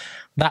admin.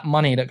 That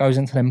money that goes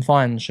into them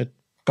fines should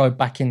go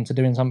back into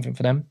doing something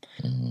for them.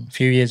 A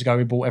few years ago,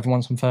 we bought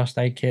everyone some first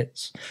aid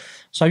kits.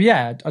 So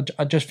yeah,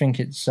 I just think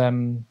it's,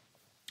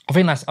 I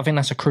think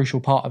that's a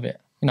crucial part of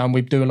it. And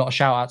we do a lot of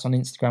shout outs on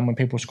Instagram when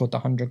people scored the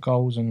 100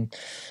 goals and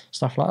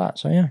stuff like that.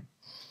 So yeah.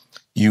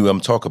 You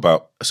talk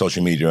about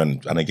social media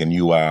and again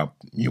you are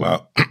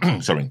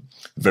sorry,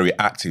 very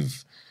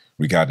active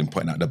regarding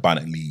putting out the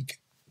Barnet League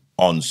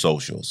on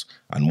socials.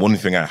 And one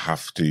thing I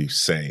have to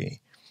say,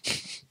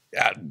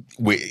 I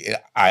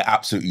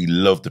absolutely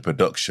love the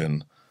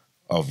production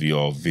of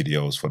your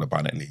videos for the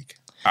Barnet League.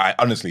 I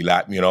honestly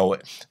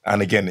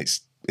and again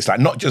it's like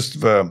not just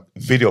the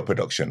video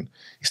production,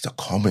 it's the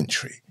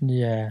commentary.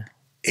 Yeah.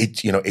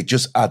 It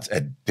just adds a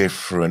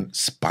different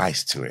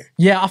spice to it.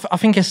 Yeah, I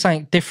think it's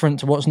something different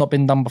to what's not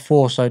been done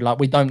before. So like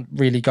we don't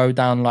really go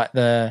down like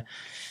the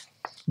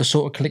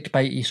sort of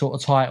clickbaity sort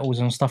of titles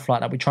and stuff like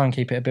that. We try and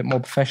keep it a bit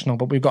more professional.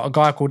 But we've got a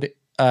guy called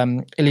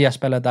Ilyas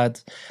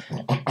Beladad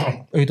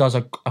who does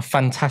a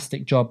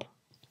fantastic job.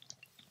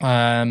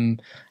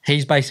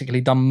 He's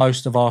basically done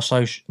most of our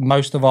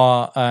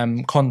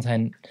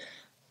content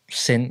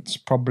since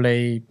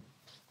probably,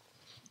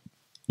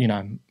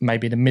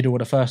 maybe the middle of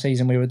the first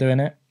season we were doing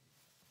it.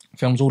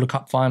 Films all the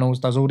cup finals,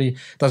 does all the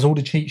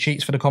cheat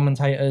sheets for the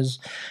commentators.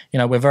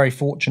 We're very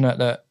fortunate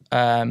that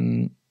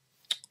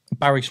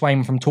Barry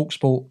Swain from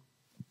TalkSport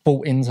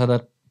bought into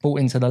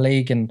the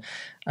league, and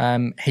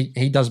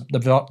he does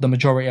the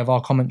majority of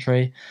our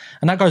commentary.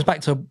 And that goes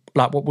back to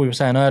like what we were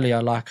saying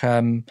earlier, like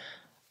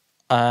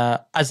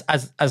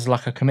as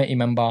like a committee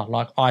member,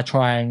 like I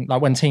try and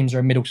like when teams are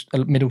in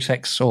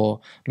Middlesex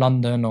or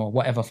London or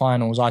whatever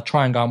finals, I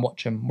try and go and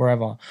watch them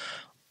wherever.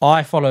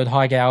 I followed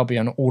Highgate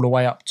Albion all the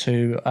way up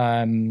to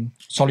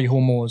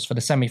Solihull Moors for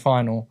the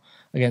semi-final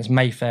against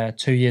Mayfair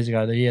 2 years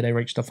ago, the year they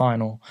reached the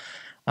final.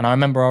 And I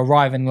remember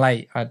arriving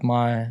late. I had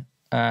my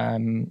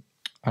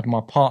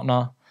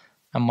partner,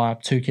 and my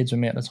 2 kids with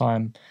me at the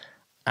time,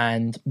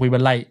 and we were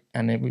late,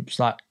 and it was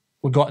like,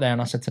 we got there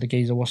and I said to the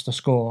geezer, what's the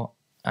score?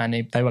 And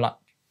they were like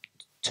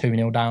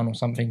 2-0 down or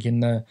something in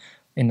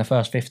the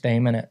first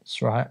 15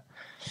 minutes, right?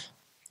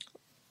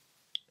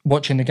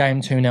 Watching the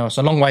game 2-0. It's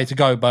a long way to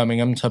go,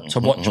 Birmingham, to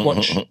watch,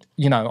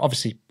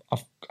 obviously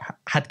I've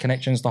had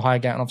connections to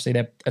Highgate, and obviously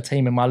they're a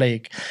team in my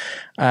league.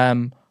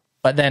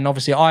 But then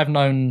obviously I've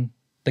known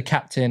the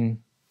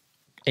captain,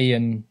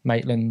 Ian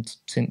Maitland,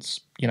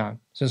 since I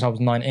was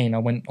 19. I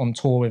went on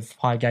tour with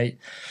Highgate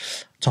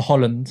to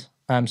Holland.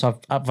 So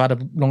I've had a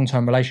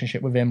long-term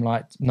relationship with him,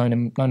 like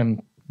known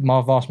him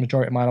my vast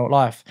majority of my adult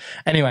life.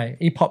 Anyway,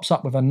 he pops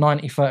up with a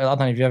 90-30, I don't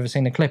know if you've ever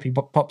seen the clip, he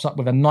pops up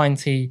with a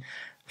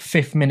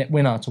 95th minute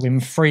winner to win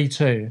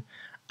 3-2.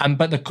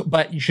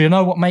 But you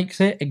know what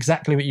makes it?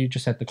 Exactly what you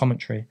just said, the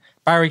commentary.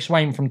 Barry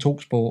Swain from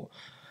TalkSport,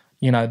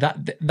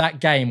 that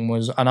game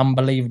was an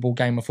unbelievable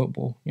game of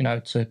football.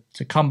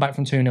 To come back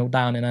from 2-0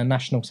 down in a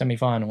national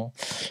semi-final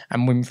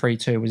and win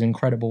 3-2 was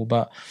incredible.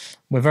 But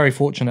we're very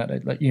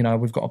fortunate that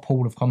we've got a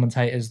pool of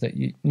commentators that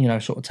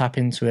sort of tap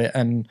into it.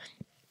 And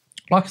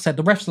like I said,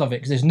 the refs love it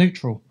because it's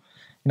neutral.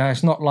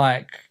 It's not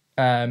like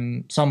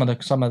some of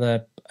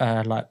the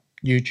like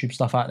YouTube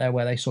stuff out there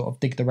where they sort of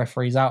dig the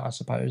referees out, I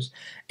suppose.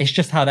 It's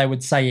just how they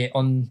would say it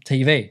on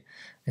TV.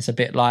 It's a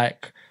bit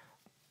like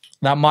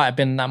that might have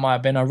been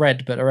a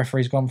red, but the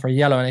referee's gone for a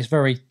yellow, and it's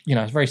very,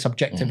 it's very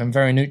subjective and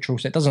very neutral,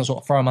 so it doesn't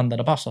sort of throw them under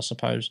the bus, I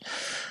suppose.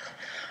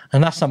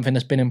 And that's something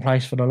that's been in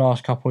place for the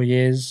last couple of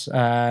years,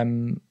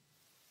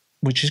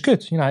 which is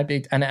good,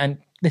 And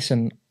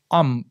listen,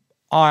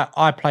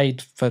 I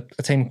played for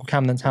a team called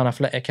Camden Town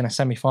Athletic in a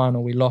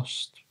semi-final. We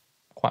lost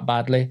quite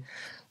badly,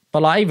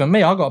 but like even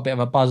me, I got a bit of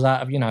a buzz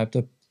out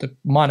of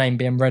my name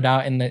being read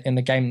out in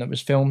the game that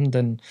was filmed,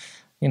 and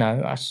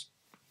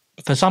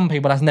for some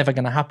people, that's never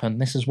going to happen.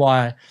 This is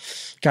why,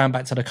 going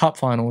back to the cup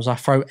finals, I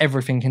throw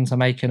everything into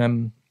making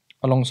them,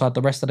 alongside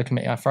the rest of the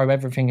committee, I throw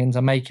everything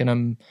into making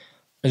them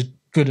as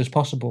good as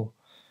possible.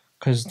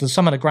 Because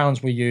some of the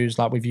grounds we use,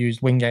 like we've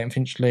used Wingate and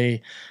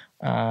Finchley,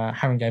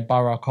 Haringey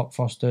Borough,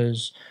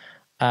 Cockfosters,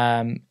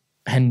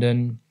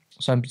 Hendon,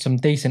 some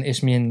decent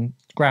Isthmian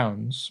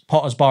grounds.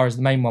 Potter's Bar is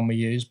the main one we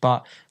use,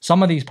 but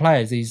some of these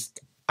players, these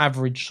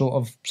average sort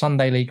of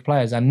Sunday league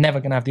players, are never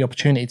going to have the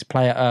opportunity to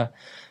play at a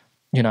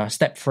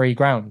step-free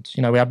ground.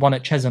 We had one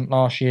at Cheshunt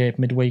last year,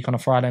 midweek on a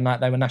Friday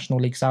night. They were National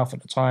League South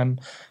at the time.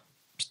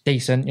 It's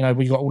decent.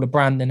 We got all the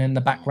branding in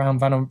the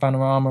background,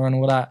 Vanarama and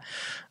all that.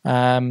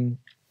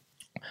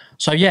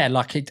 So yeah,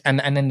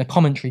 and then the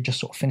commentary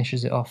just sort of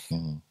finishes it off.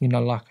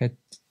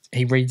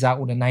 He reads out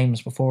all the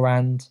names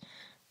beforehand,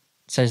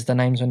 says the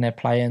names when they're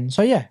playing.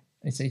 So yeah,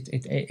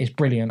 it's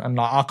brilliant. And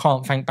I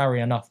can't thank Barry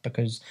enough,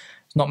 because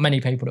there's not many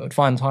people that would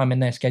find time in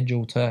their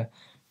schedule to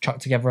chuck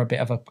together a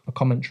bit of a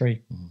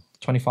commentary.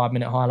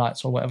 25-minute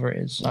highlights or whatever it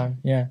is. So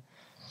yeah.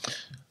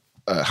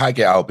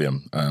 Highgate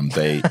Albion.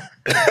 They.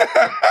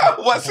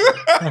 What's?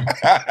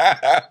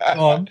 Go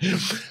on.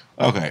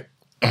 Okay.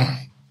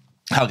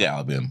 Highgate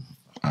Albion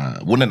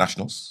won the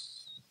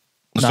Nationals.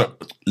 No. So,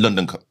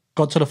 London Cup.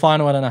 Got to the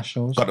final of the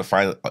Nationals. Got the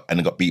final and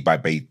then got beat by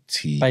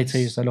Beatties.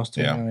 Beatties, they lost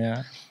to them.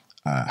 Yeah.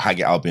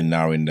 Highgate Albion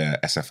now in the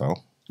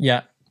SFL.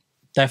 Yeah,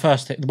 their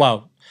first.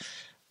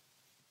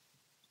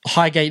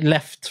 Highgate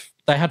left.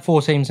 They had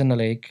 4 teams in the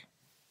league.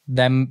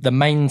 Then the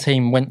main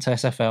team went to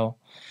SFL.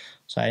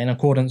 So in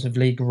accordance with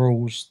league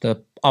rules,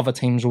 the other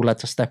teams all had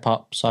to step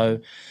up. So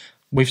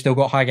we've still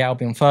got Highgate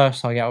Albion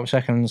first, Highgate Albion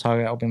seconds,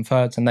 Highgate Albion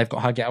thirds, and they've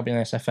got Highgate Albion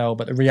SFL.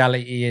 But the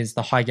reality is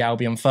the Highgate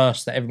Albion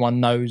first that everyone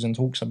knows and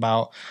talks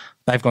about,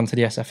 they've gone to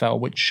the SFL,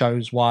 which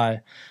shows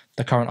why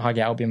the current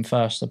Highgate Albion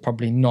first are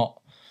probably not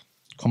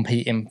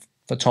competing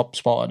for top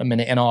spot at the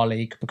minute in our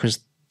league, because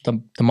the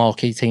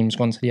marquee team's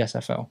gone to the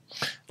SFL,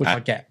 which I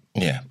get.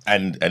 Yeah,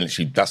 and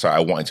actually, that's what I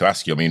wanted to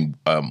ask you. I mean,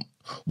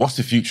 what's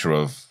the future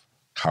of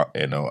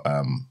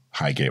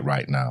Highgate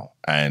right now?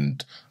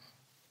 And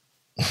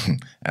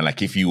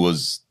if you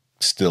was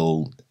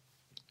still,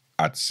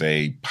 I'd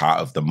say,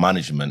 part of the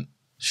management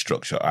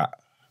structure at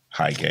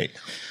Highgate,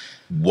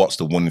 what's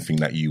the one thing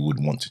that you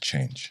would want to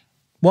change?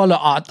 Well,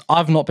 look,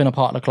 I've not been a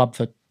part of the club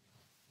for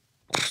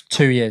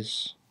 2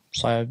 years.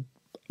 So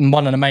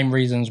one of the main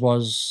reasons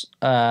was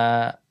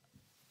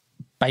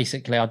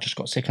basically I just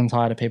got sick and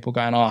tired of people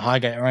going,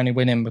 Highgate are only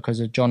winning because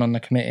of John on the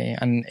committee.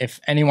 And if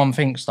anyone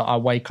thinks that I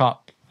wake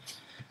up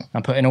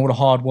and put in all the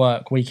hard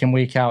work week in,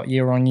 week out,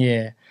 year on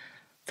year,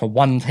 for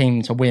one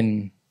team to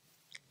win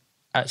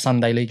at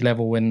Sunday league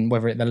level,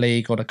 whether it's the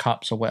league or the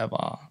cups or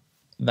whatever,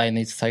 they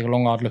need to take a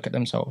long hard look at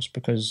themselves,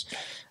 because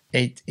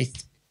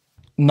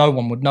no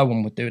one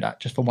would do that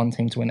just for one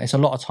team to win. It's a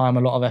lot of time,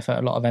 a lot of effort,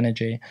 a lot of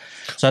energy.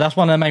 So that's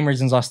one of the main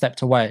reasons I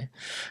stepped away.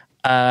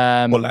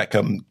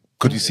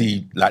 Could you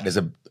see there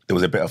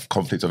was a bit of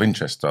conflict of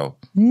interest though?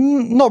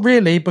 Not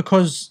really,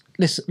 because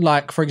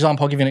for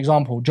example, I'll give you an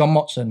example. John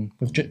Motson,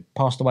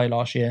 passed away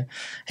last year.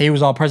 He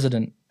was our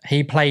president.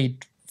 He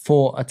played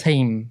for a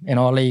team in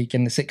our league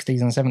in the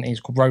 60s and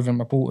 70s called Roving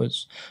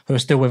Reporters, who are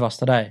still with us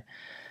today.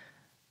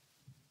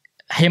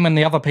 him and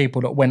the other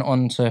people that went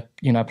on to,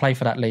 play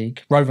for that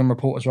league, roving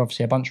reporters were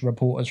obviously a bunch of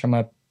reporters from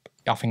I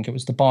think it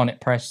was the Barnet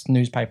Press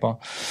newspaper.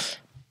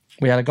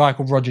 We had a guy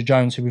called Roger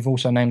Jones, who we've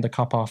also named the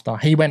cup after.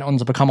 He went on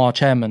to become our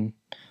chairman.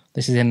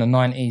 This is in the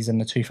 90s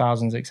and the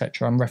 2000s,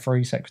 etc., and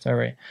referee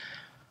secretary.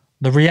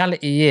 The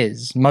reality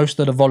is most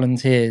of the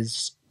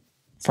volunteers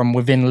from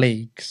within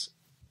leagues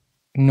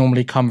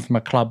normally come from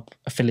a club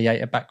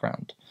affiliated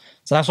background.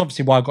 So that's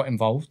obviously why I got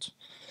involved.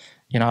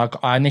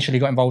 I initially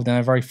got involved in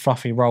a very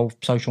fluffy role of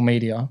social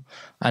media,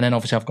 and then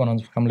obviously I've gone on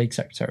to become league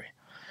secretary.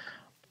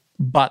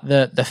 But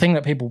the thing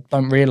that people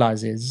don't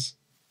realise is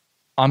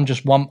I'm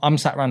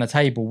sat around a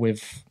table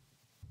with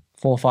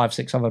 4, 5,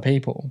 6 other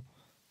people.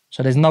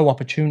 So there's no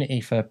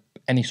opportunity for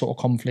any sort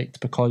of conflict,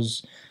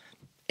 because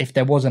if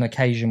there was an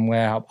occasion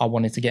where I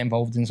wanted to get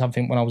involved in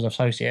something when I was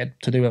associated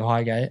to do with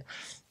Highgate,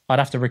 I'd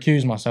have to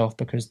recuse myself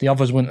because the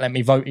others wouldn't let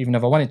me vote even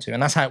if I wanted to.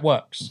 And that's how it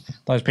works.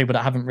 Those people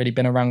that haven't really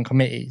been around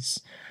committees.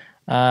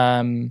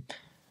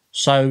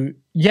 So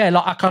yeah,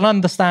 like I can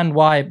understand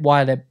why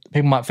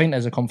people might think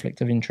there's a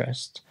conflict of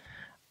interest,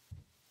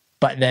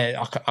 but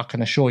I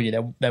can assure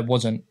you there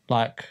wasn't.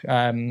 Like,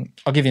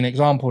 I'll give you an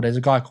example. There's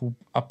a guy called,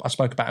 I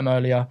spoke about him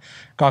earlier, a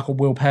guy called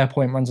Will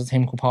Pearpoint, runs a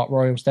team called Park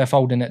Royals. They're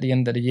folding at the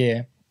end of the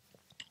year.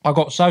 I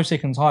got so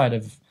sick and tired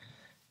of,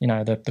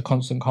 the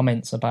constant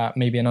comments about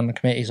me being on the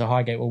committee, so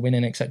Highgate were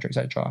winning, etc.,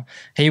 etc.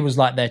 He was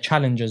like their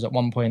challengers at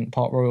one point,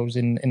 Park Royals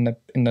in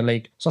the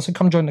league. So I said,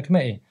 come join the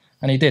committee,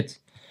 and he did.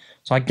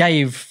 So I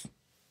gave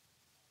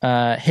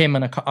him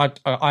and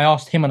I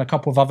asked him and a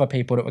couple of other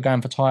people that were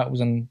going for titles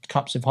and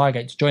cups of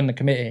Highgate to join the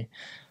committee.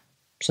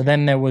 So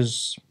then there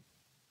was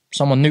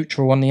someone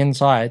neutral on the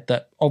inside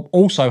that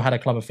also had a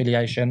club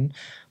affiliation,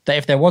 that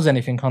if there was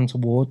anything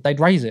untoward, they'd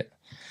raise it.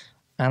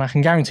 And I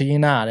can guarantee you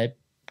now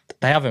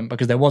they haven't,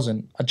 because there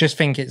wasn't. I just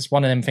think it's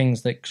one of them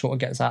things that sort of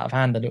gets out of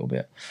hand a little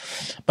bit.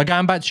 But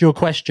going back to your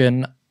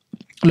question,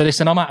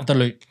 listen, I'm out of the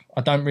loop.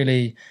 I don't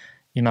really,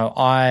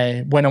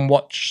 I went and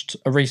watched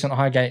a recent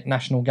Highgate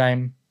national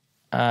game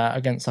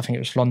against, I think it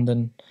was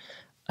London.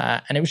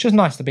 And it was just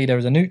nice to be there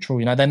as a neutral.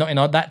 They're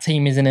not that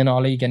team isn't in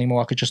our league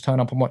anymore. I could just turn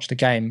up and watch the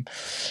game.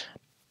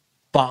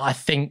 But I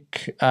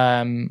think,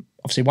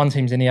 obviously, one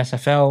team's in the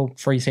SFL,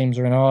 3 teams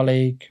are in our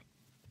league.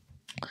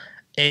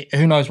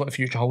 Who knows what the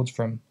future holds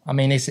for them? I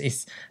mean,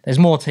 there's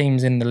more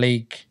teams in the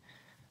league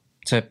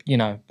that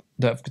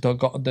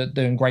are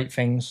doing great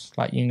things.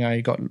 Like,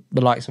 you got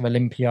the likes of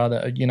Olympia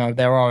that,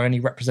 there are only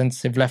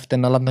representative left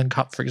in the London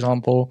Cup, for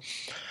example.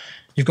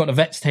 You've got the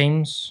vets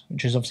teams,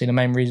 which is obviously the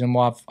main reason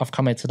why I've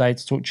come here today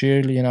to talk to you.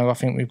 I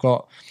think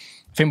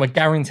we're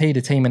guaranteed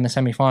a team in the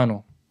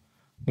semi-final.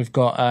 We've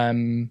got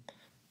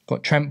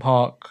Trent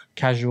Park,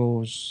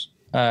 Casuals,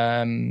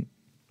 and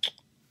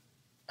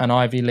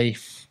Ivy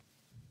Leaf.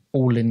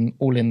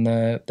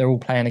 They're all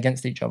playing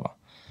against each other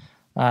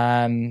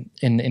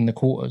in the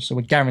quarters. So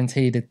we're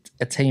guaranteed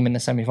a team in the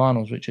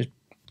semi-finals, which is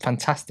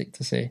fantastic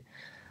to see.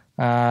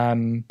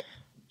 And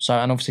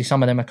obviously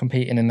some of them are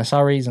competing in the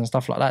Surreys and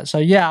stuff like that. So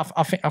yeah,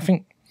 I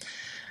think.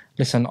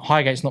 Listen,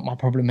 Highgate's not my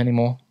problem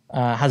anymore.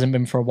 Hasn't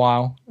been for a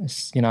while.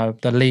 It's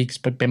the league's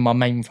been my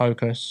main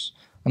focus,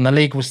 and the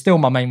league was still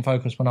my main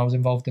focus when I was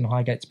involved in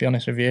Highgate. To be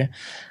honest with you.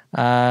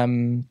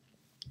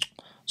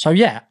 So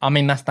yeah, I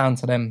mean, that's down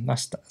to them.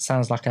 That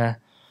sounds like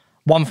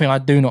one thing I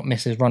do not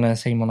miss is running a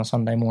team on a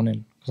Sunday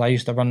morning, because I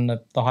used to run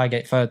the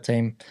Highgate third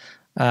team,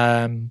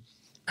 it's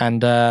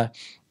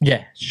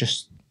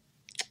just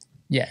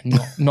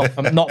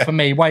not for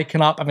me.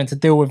 Waking up, having to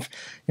deal with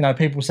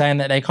people saying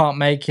that they can't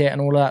make it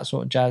and all of that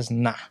sort of jazz.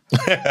 Nah.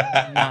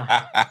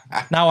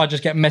 Now I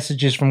just get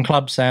messages from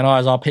clubs saying, "Oh,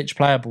 is our pitch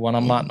playable?" And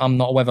I'm like, "I'm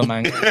not a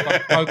weatherman.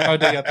 Go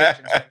do your pitch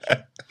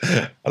inspection."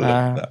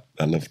 I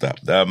love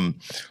that.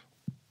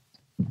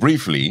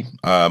 Briefly,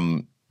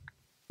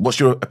 what's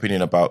your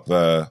opinion about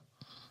the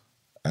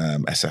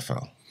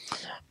SFL?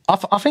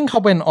 I think I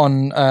went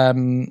on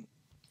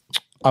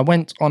a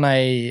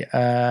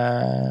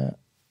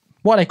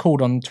what are they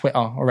called on Twitter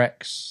or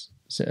X?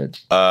 Is it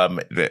a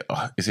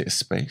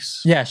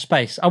space? Yeah,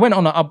 space. I went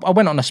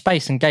on a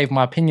space and gave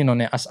my opinion on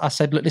it. I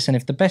said, look, listen,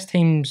 if the best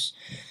teams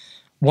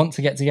want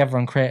to get together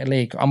and create a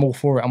league, I'm all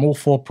for it. I'm all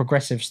for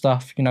progressive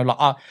stuff.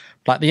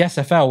 Like the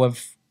SFL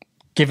have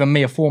given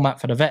me a format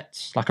for the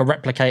vets. Like I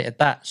replicated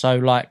that. So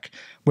like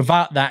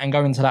without that and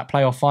going to that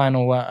playoff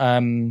final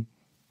at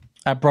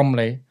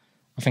Bromley,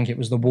 I think it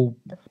was the Wall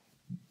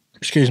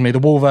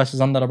versus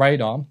Under the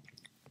Radar,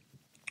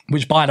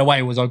 which by the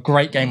way was a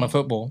great game of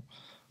football,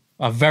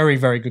 a very,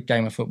 very good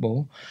game of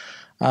football.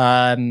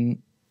 I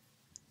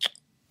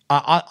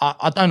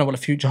don't know what the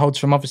future holds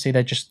for them. Obviously,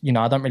 they're just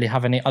I don't really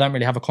have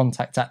a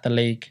contact at the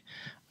league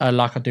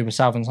like I do with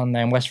Southern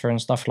Sunday and Westford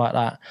and stuff like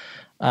that.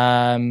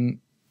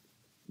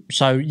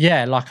 So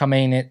yeah, like I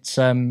mean, it's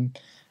an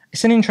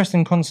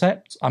interesting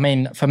concept. I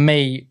mean, for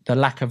me, the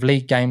lack of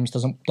league games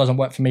doesn't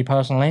work for me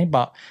personally,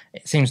 but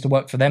it seems to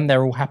work for them.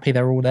 They're all happy.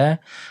 They're all there.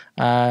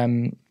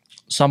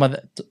 Some of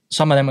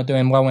them are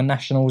doing well in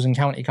nationals and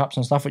county cups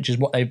and stuff, which is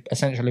what they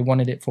essentially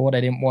wanted it for.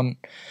 They didn't want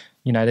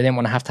they didn't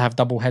want to have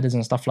double headers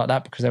and stuff like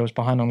that because they was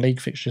behind on league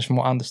fixtures, from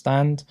what I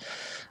understand.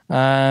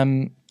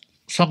 Some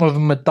of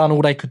them had done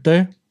all they could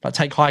do. Like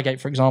take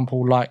Highgate, for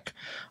example. Like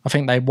I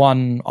think they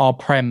won our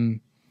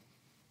Prem.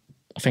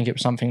 I think it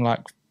was something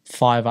like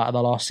 5 out of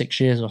the last 6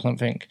 years or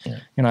something.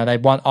 Yeah. They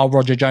won our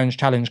Roger Jones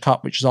Challenge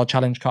Cup, which is our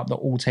challenge cup that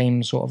all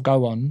teams sort of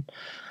go on.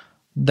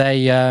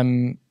 They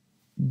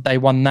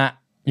won that,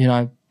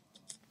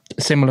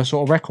 similar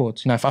sort of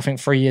records. I think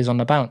 3 years on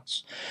the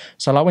bounce.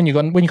 So like when you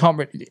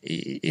can't,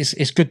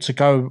 it's good to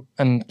go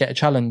and get a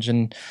challenge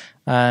and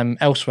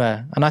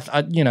elsewhere. And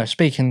I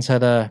speaking to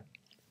the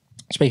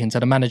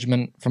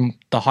management from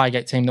the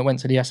Highgate team that went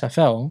to the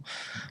SFL,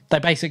 they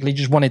basically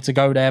just wanted to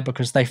go there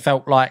because they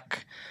felt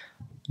like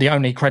the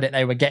only credit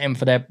they were getting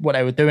for what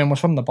they were doing was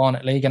from the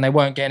Barnet League, and they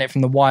weren't getting it from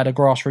the wider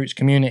grassroots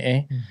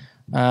community.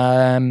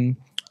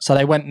 So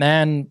they went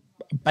there, and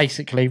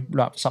basically,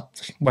 like,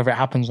 whether it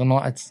happens or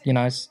not, it's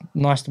nice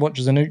to watch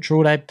as a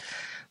neutral.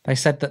 They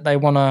said that they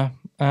want to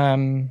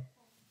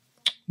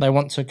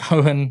go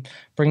and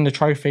bring the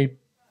trophy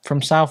from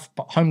south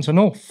home to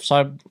north.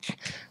 So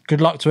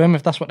good luck to them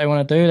if that's what they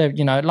want to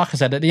do. Like I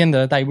said, at the end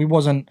of the day, we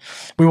wasn't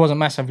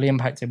massively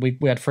impacted. We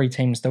had 3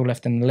 teams still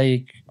left in the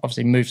league.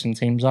 Obviously, moved some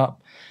teams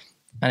up,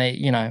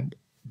 and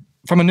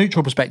from a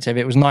neutral perspective,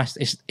 it was nice.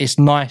 It's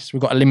nice.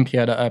 We've got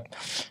Olympia that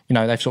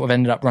they've sort of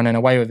ended up running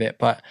away with it.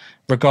 But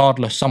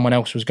regardless, someone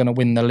else was going to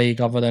win the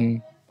league other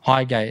than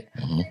Highgate,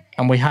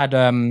 and we had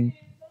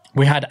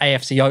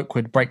AFC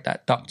Oakwood break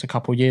that duct a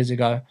couple of years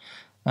ago,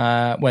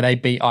 where they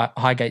beat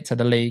Highgate to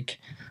the league.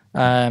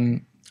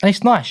 And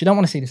it's nice. You don't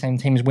want to see the same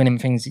teams winning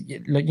things.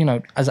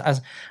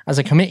 As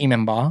a committee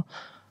member,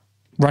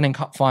 running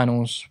cup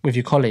finals with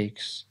your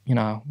colleagues.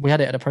 We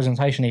had it at a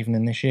presentation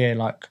evening this year.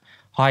 Like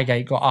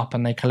Highgate got up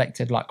and they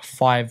collected like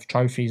 5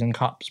 trophies and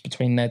cups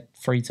between their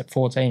 3 to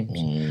 4 teams.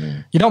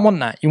 You don't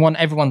want that. You want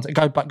everyone to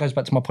goes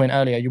back to my point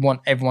earlier. You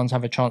want everyone to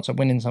have a chance at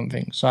winning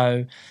something.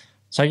 So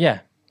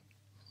yeah.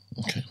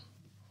 Okay.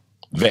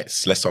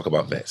 Vets. Let's talk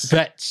about vets.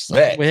 Vets.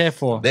 That's what we're here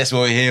for. That's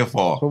what we're here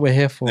for. That's what we're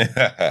here for.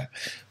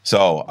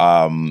 So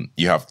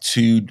you have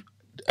 2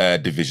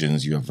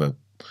 divisions. You have a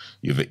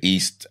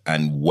East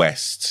and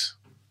West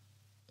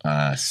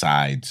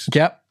sides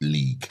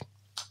league.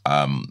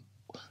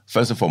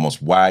 First and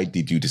foremost, why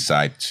did you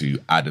decide to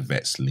add a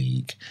vets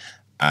league?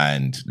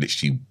 And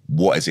literally,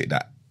 what is it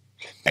that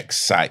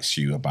excites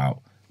you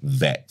about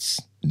vets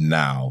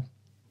now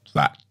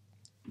that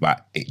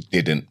it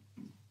didn't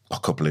a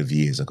couple of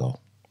years ago?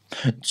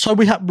 So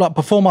we had, like,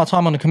 before my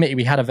time on the committee,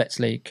 we had a vets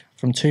league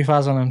from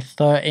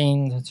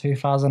 2013 to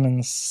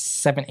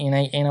 2017,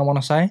 18, I want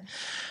to say.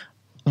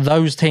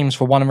 Those teams,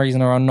 for one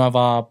reason or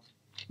another,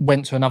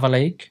 went to another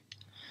league.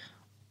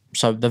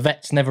 So the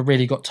vets never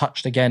really got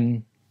touched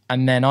again.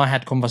 And then I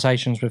had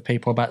conversations with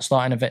people about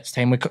starting a vets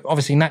team. We could,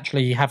 obviously,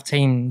 naturally, have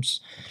teams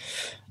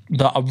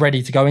that are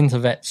ready to go into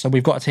vets. So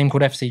we've got a team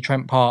called FC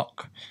Trent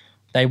Park.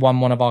 They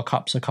won one of our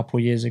cups a couple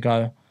of years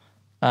ago.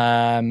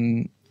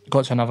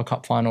 Got to another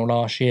cup final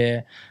last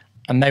year,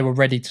 and they were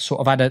ready to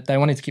sort of they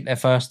wanted to keep their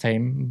first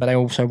team, but they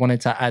also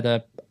wanted to add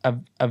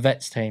a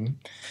vets team.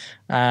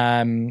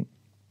 And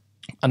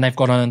they've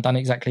gone on and done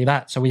exactly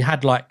that. So we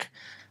had like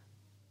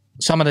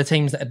some of the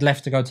teams that had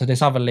left to go to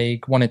this other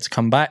league wanted to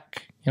come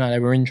back. They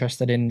were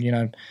interested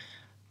in,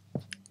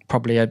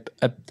 probably a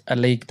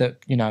league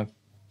that,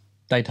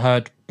 they'd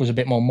heard was a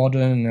bit more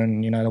modern,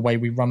 and, the way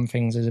we run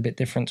things is a bit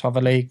different to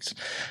other leagues.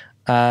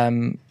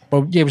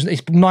 Well, yeah,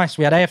 it's nice.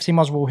 We had AFC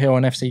Muswell Hill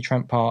and FC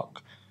Trent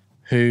Park,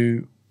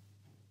 who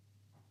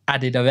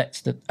added a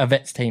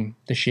vets team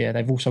this year.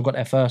 They've also got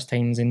their first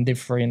teams in Div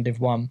 3 and Div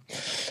 1,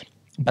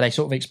 but they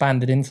sort of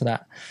expanded into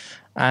that.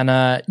 And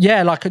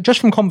like just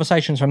from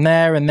conversations from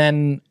there, and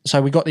then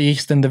so we got the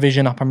Eastern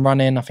Division up and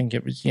running. I think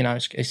it was,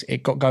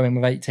 it got going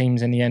with 8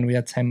 teams in the end. We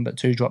had 10, but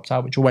 2 dropped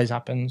out, which always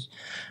happens.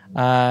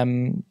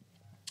 And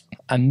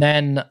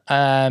then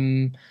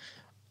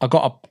I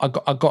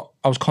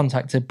was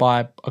contacted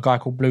by a guy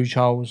called Blue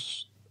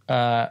Charles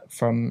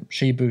from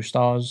Shibu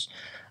Stars,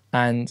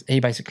 and he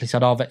basically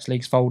said, "Our vets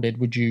league's folded.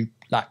 Would you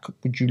let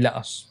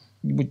us?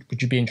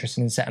 Would you be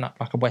interested in setting up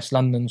like a West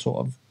London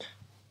sort of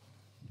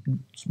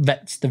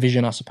vets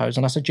division, I suppose?"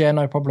 And I said, "Yeah,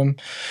 no problem."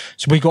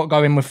 So we got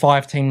going with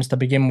 5 teams to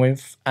begin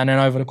with, and then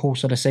over the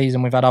course of the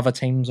season, we've had other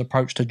teams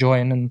approach to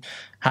join, and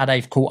how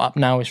they've caught up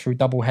now is through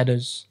double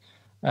headers.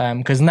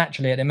 Because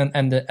naturally,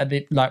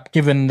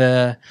 given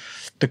the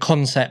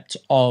concept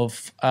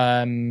of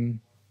the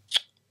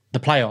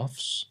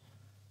playoffs,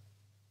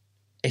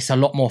 it's a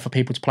lot more for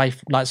people to play.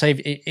 Like,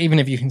 say, even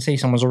if you can see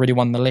someone's already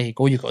won the league,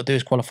 all you've got to do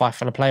is qualify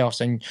for the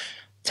playoffs, and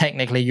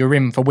technically you're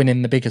in for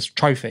winning the biggest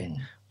trophy.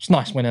 It's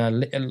nice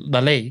winning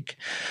the league,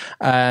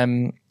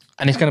 and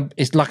it's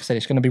like I said,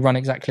 it's going to be run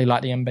exactly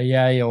like the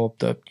NBA or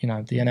the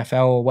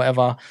NFL or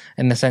whatever,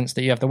 in the sense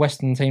that you have the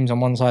Western teams on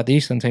one side, the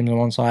Eastern teams on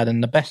one side,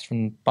 and the best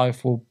from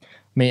both will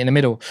meet in the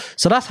middle.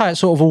 So that's how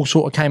it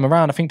all came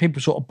around. I think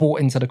people sort of bought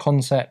into the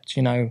concept.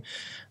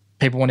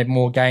 People wanted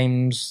more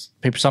games.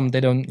 Some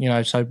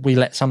didn't. So we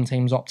let some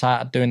teams opt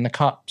out of doing the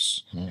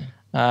cups.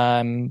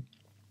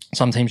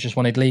 Some teams just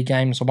wanted league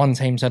games. So one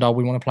team said,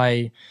 we want to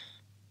play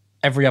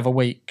every other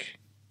week.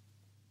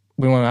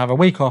 We want to have a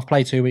week off,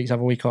 play 2 weeks,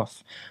 have a week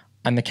off.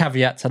 And the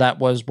caveat to that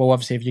was, well,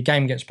 obviously, if your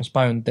game gets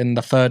postponed, then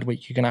the third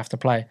week you're going to have to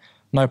play.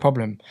 No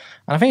problem.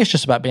 And I think it's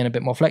just about being a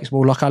bit more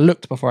flexible. Like, I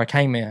looked before I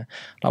came here.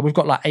 Like, we've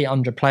got like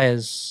 800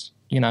 players,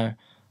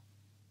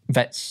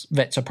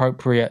 vets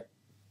appropriate,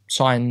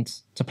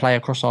 signed to play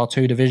across our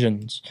 2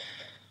 divisions.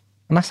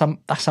 And that's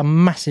a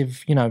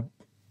massive,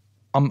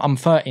 I'm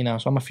 30 now,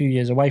 so I'm a few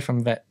years away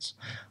from vets.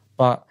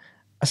 But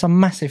that's a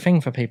massive thing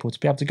for people to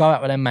be able to go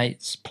out with their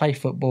mates, play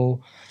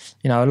football.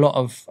 A lot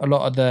of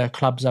the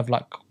clubs have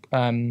like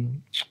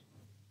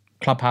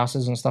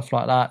clubhouses and stuff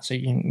like that. So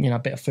a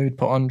bit of food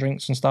put on,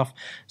 drinks and stuff.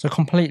 It's a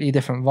completely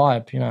different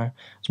vibe.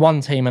 It's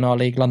one team in our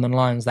league, London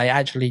Lions. They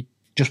actually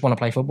just want to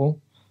play football.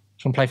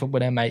 Just want to play football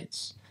with their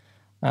mates.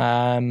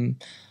 And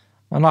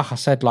like I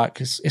said, like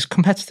it's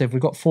competitive.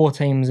 We've got 4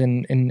 teams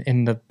in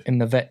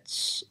the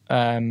vets,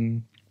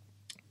 in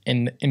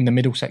the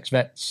Middlesex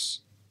vets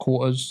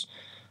quarters.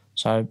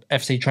 So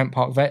FC Trent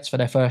Park Vets for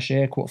their first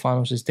year,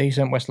 quarterfinals is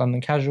decent. West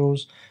London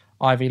Casuals,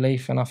 Ivy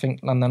Leaf, and I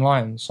think London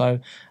Lions. So,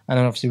 and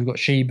then obviously we've got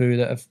Shibu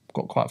that have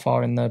got quite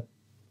far in the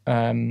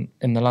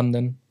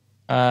London.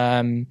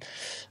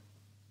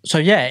 So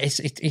yeah,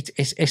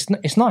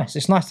 it's nice.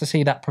 It's nice to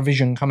see that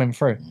provision coming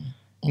through.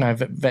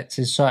 Vets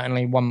is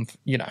certainly one.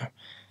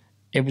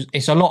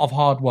 It's a lot of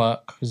hard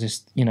work because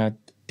it's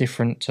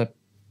different to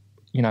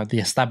the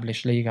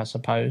established league, I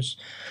suppose.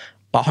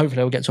 But hopefully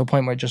it'll get to a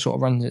point where it just sort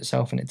of runs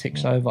itself and it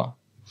ticks over.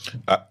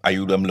 Are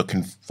you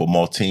looking for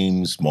more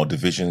teams, more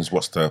divisions?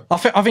 What's the? I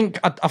think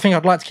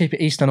I'd like to keep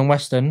it Eastern and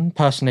Western.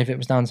 Personally, if it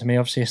was down to me,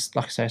 obviously,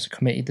 like I say, it's a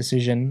committee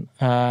decision.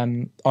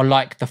 I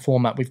like the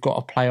format we've got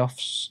of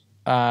playoffs.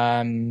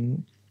 I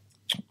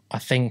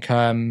think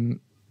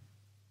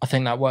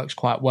that works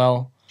quite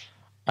well.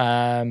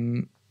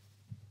 And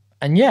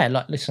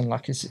yeah,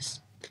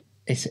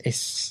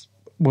 it's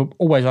we're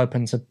always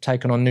open to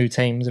taking on new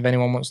teams. If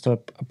anyone wants to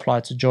apply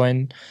to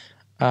join,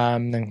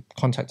 then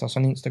contact us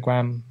on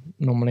Instagram,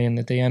 normally in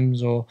the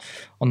DMs, or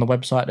on the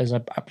website there's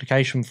an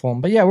application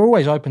form. But yeah, we're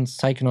always open to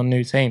taking on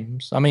new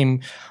teams. I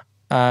mean,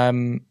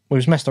 we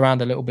was messed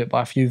around a little bit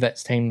by a few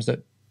vets teams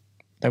that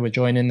they were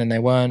joining and they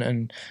weren't,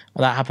 and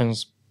that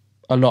happens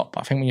a lot.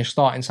 But I think when you're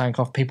starting something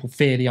off, people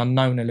fear the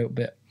unknown a little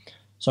bit.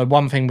 So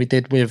one thing we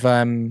did with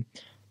the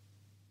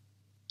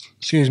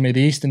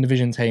Eastern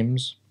Division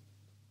teams,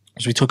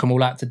 so we took them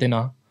all out to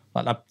dinner,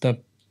 like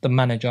the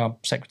manager,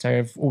 secretary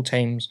of all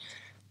teams.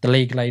 The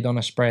league laid on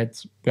a spread.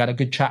 We had a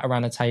good chat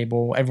around the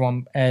table.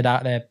 Everyone aired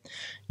out their,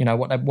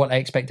 what they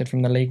expected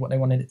from the league, what they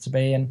wanted it to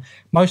be, and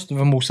most of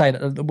them will say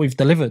that we've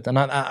delivered. And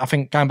I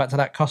think going back to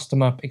that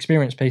customer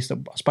experience piece that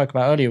I spoke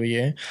about earlier with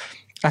you,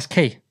 that's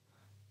key.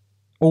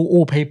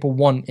 All people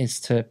want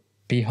is to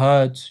be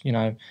heard.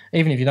 Even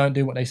if you don't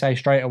do what they say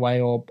straight away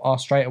or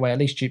ask straight away, at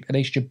least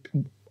you're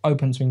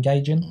open to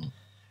engaging.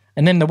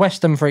 And then the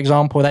Western, for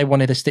example, they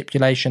wanted a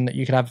stipulation that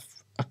you could have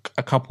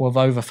a couple of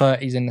over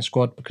 30s in the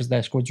squad because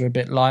their squads are a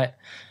bit light.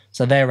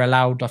 So they're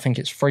allowed, I think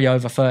it's 3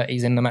 over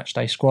 30s in the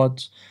matchday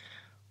squads.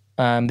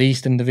 The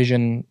Eastern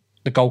Division,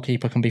 the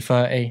goalkeeper can be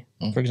 30,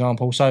 for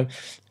example. So,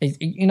 I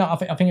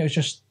think it was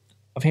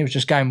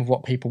just going with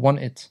what people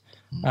wanted.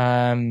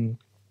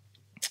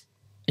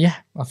 Yeah,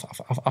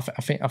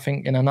 I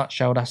think in a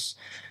nutshell, that's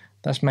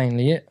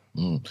mainly it.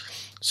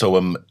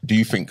 So, do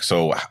you think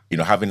so?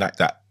 Having like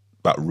that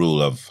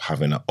rule of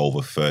having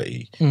over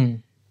 30,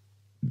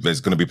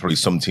 there's going to be probably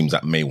some teams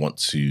that may want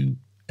to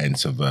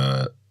enter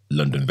the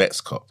London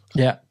Vets Cup.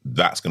 Yeah,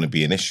 that's going to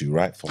be an issue,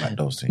 right, for like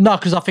those teams? No,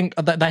 because I think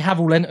they have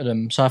all entered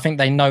them, so I think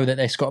they know that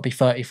there's got to be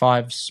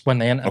 35s when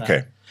they enter.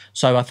 Okay. That.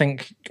 So I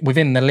think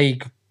within the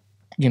league,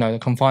 the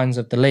confines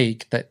of the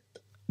league, that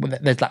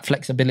there's that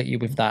flexibility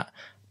with that.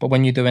 But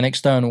when you do an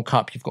external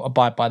cup, you've got to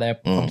abide by their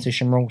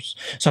competition rules.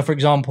 So, for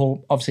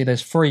example, obviously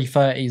there's 3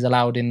 30s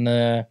allowed in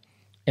the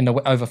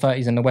over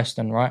 30s in the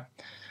Western, right?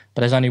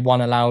 But there's only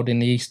 1 allowed in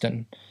the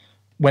Eastern.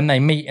 When they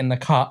meet in the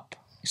cup,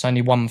 it's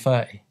only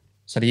 130.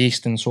 So the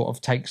Eastern sort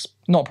of takes,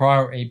 not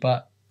priority,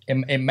 but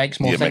it makes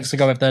more sense to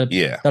go with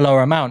the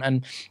lower amount.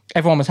 And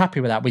everyone was happy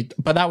with that.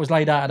 But that was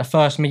laid out at the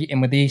first meeting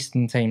with the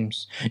Eastern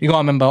teams. You got to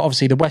remember,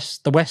 obviously, the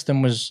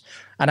Western was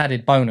an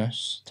added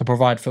bonus to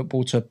provide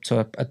football to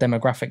a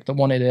demographic that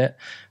wanted it.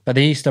 But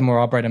the Eastern were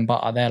our bread and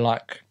butter. They're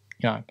like,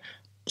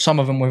 some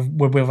of them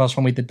were with us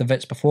when we did the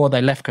Vets before.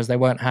 They left because they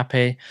weren't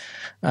happy.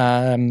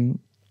 But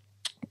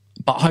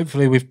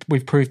hopefully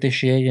we've proved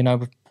this year,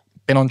 we've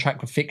been on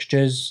track with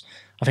fixtures.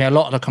 I think a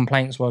lot of the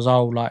complaints was,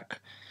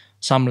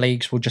 some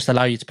leagues will just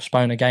allow you to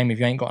postpone a game if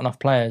you ain't got enough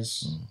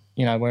players.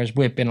 Whereas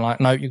we've been like,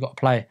 no, you've got to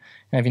play.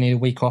 If you need a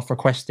week off,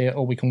 request it,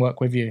 or we can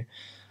work with you.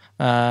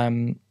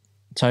 I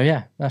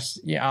think that's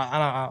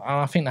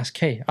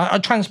key.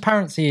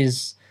 Transparency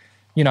is,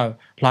 we've got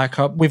a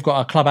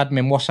club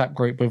admin WhatsApp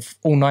group with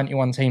all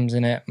 91 teams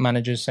in it,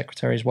 managers,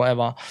 secretaries,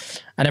 whatever.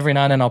 And every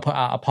now and then I'll put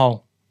out a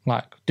poll,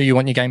 like, do you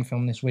want your game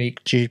film this week?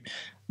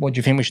 What do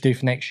you think we should do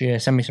for next year?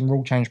 Send me some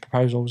rule change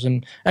proposals,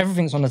 and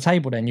everything's on the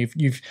table. Then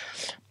you've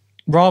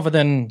rather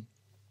than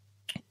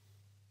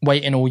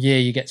waiting all year,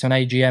 you get to an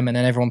AGM and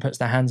then everyone puts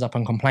their hands up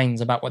and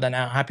complains about what they're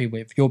not happy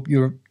with.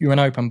 You're an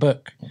open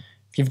book.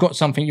 If you've got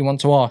something you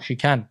want to ask, you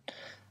can.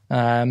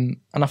 And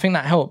I think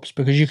that helps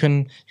because you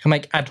can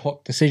make ad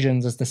hoc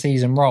decisions as the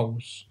season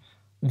rolls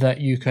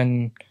that you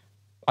can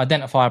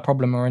identify a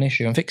problem or an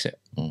issue and fix it.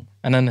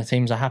 And then the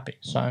teams are happy.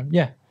 So,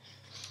 yeah.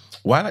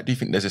 Why do you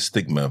think there's a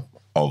stigma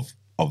of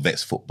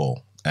vets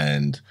football?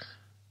 And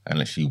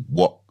actually,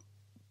 what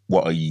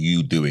are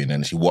you doing?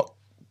 And actually,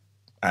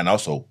 and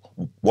also,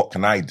 what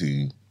can I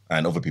do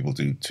and other people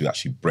do to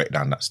actually break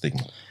down that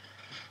stigma?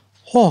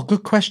 Oh,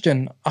 good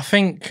question. I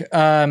think,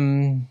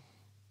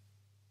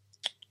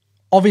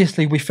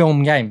 obviously, we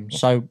film games.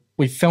 So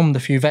we've filmed a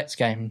few vets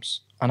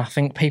games. And I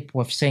think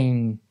people have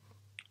seen,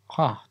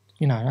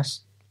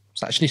 that's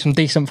actually some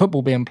decent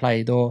football being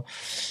played. Or,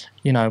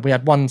 we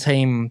had one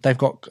team, they've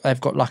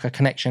got like a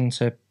connection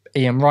to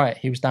Ian Wright.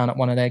 He was down at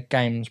one of their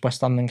games,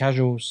 West London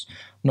Casuals,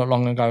 not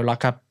long ago.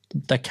 Like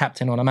the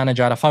captain or the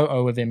manager had a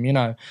photo with him,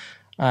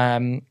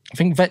 I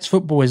think vets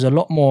football is a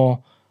lot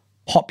more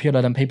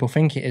popular than people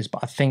think it is,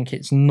 but I think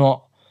it's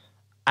not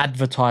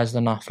advertised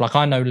enough. Like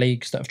I know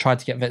leagues that have tried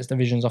to get vets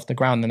divisions off the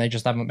ground and they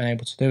just haven't been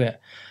able to do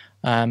it.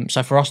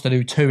 So for us to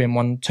do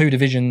two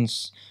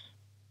divisions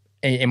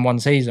in one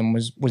season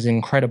was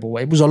incredible.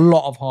 It was a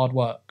lot of hard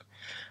work.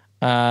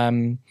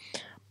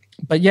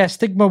 But yeah,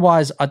 stigma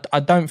wise, I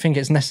don't think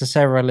it's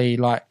necessarily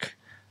like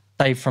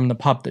Dave from the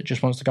pub that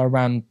just wants to go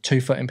around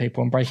 2-footing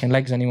people and breaking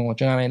legs anymore.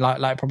 Do you know what I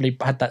mean? Like probably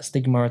had that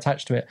stigma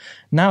attached to it.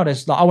 Now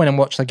there's I went and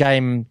watched the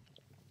game.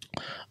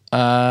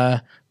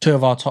 Two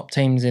of our top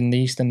teams in the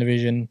Eastern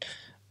Division,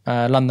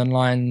 London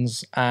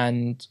Lions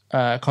and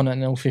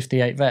Continental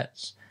 58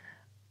 Vets,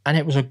 and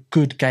it was a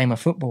good game of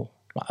football,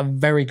 like a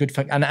very good.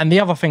 And the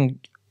other thing,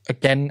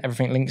 again,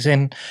 everything links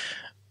in.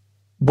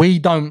 We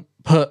don't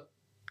put,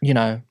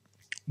 the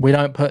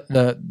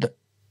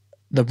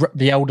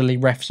elderly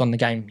refs on the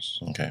games.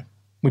 Okay.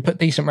 We put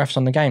decent refs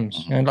on the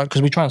games,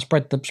 because we try and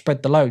spread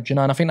the load, and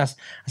I think that's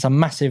a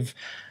massive.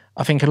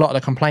 I think a lot of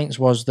the complaints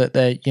was that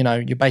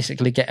you're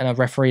basically getting a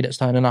referee that's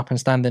turning up and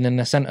standing in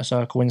the centre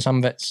circle in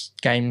some vets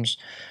games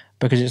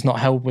because it's not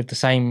held with the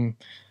same.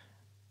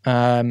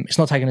 It's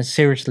not taken as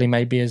seriously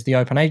maybe as the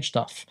open age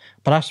stuff,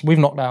 but we've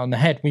knocked that on the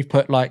head. We've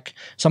put like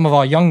some of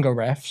our younger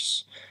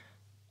refs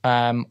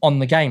on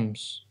the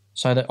games,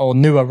 or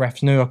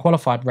newer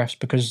qualified refs,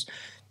 because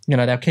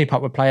they'll keep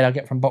up with play, they'll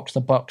get from box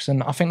to box,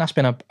 and I think that's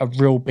been a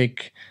real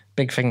big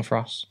thing for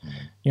us.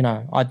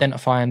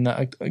 Identifying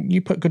that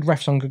you put good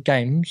refs on good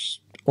games,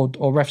 or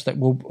refs that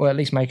will or at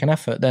least make an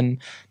effort, then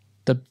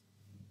the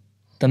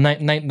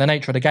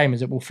nature of the game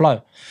is it will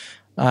flow.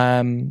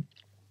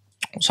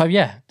 So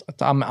yeah,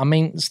 I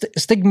mean,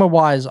 stigma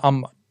wise,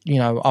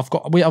 we've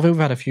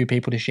had a few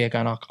people this year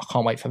going, I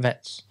can't wait for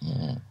vets.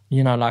 And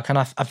I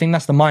think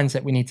that's the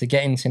mindset we need to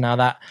get into now.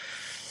 That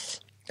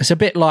it's a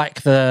bit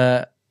like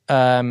the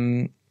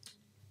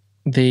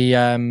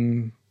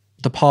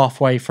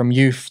pathway from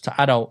youth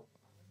to adult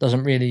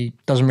doesn't really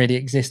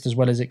exist as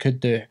well as it could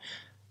do.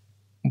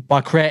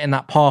 By creating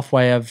that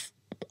pathway of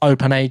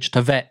open age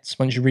to vets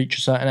once you reach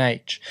a certain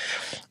age.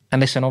 And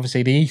listen,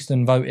 obviously the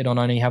Eastern voted on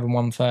only having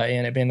 130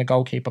 and it being the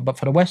goalkeeper, but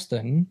for the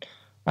Western,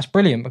 that's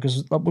brilliant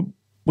because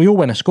we all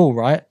went to school,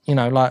 right?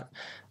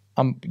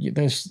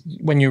 There's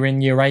when you're in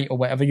year 8 or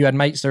whatever, you had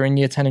mates that are in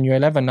year 10 and year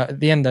 11. At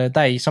the end of the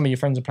day, some of your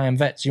friends are playing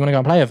vets. You want to go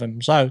and play with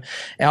them. So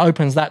it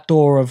opens that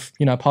door of,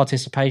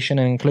 participation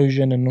and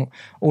inclusion and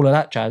all of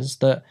that jazz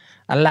that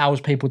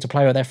allows people to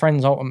play with their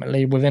friends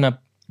ultimately within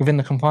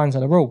the confines of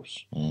the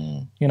rules.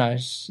 I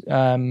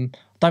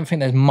don't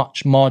think there's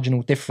much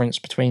marginal difference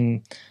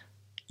between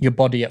your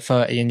body at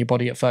 30 and your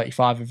body at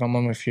 35, if I'm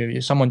on with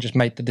you. Someone just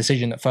made the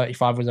decision that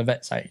 35 was a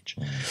vet's age.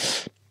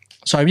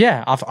 So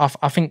yeah,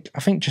 I think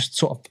just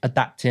sort of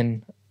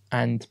adapting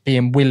and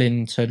being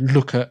willing to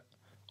look at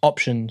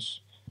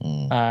options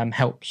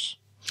helps.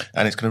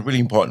 And it's kind of really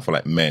important for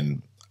like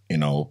men,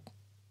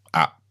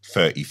 at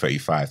 30,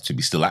 35 to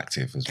be still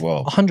active as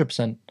well.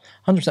 100%.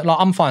 Like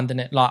I'm finding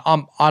it. Like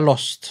I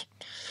lost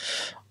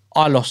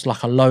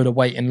like a load of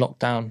weight in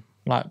lockdown.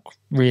 Like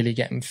really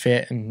getting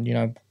fit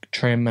and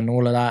trim and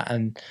all of that.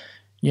 And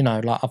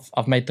like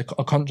I've made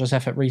a conscious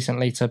effort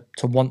recently to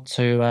want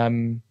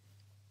to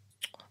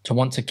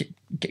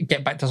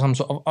get back to some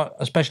sort of,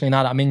 especially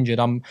now that I'm injured,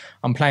 I'm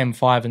playing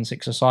 5 and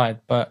 6 aside,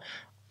 but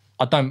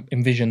I don't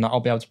envision that I'll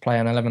be able to play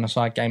an 11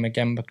 aside game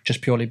again, but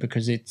just purely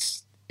because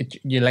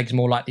your legs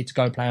more likely to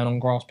go playing on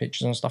grass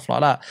pitches and stuff like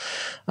that.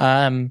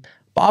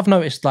 But I've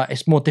noticed that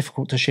it's more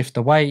difficult to shift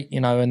the weight,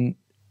 and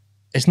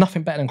it's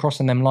nothing better than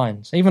crossing them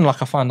lines. Even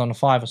like I find on a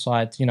 5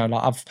 aside,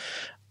 like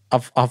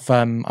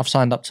I've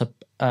signed up to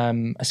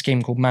a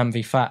scheme called Man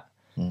v Fat,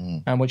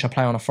 and which I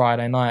play on a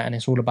Friday night, and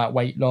it's all about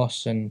weight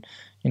loss and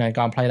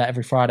go and play that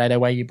every Friday. They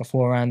weigh you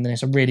beforehand, and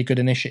it's a really good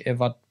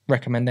initiative. I'd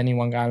recommend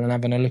anyone going and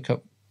having a look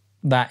at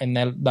that in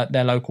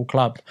their local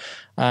club.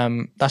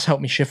 That's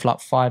helped me shift like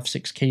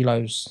 5-6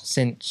 kilos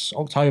since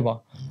October,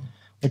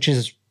 which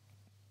is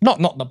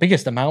not the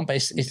biggest amount, but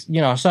it's you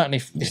know,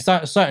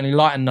 certainly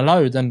lighten the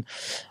load. And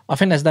I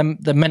think there's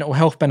the mental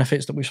health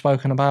benefits that we've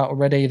spoken about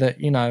already, that,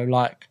 you know,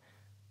 like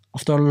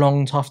after a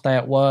long tough day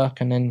at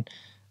work and then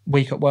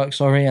week at work,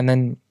 and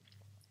then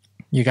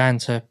you go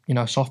into, you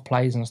know, soft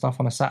plays and stuff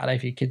on a Saturday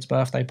for your kid's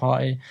birthday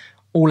party.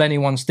 All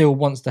anyone still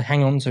wants to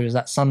hang on to is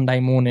that Sunday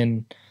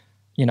morning,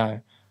 you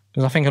know,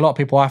 because I think a lot of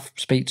people I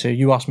speak to,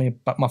 you asked me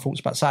about my thoughts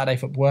about Saturday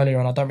football earlier,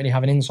 and I don't really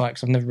have an insight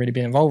because I've never really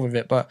been involved with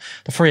it, but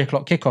the 3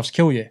 o'clock kickoffs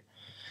kill you.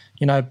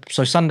 You know,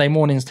 so Sunday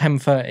mornings,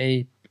 10:30,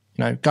 you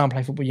know, go and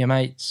play football with your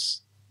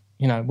mates,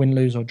 you know, win,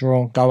 lose or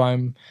draw, go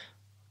home,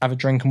 have a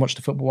drink and watch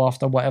the football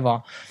after,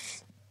 whatever.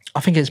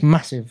 I think it's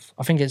massive.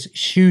 I think it's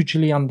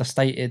hugely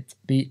understated,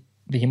 the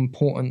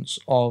importance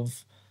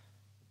of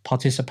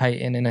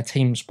participating in a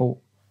team sport,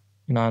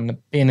 you know, and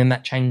being in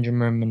that changing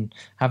room and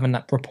having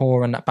that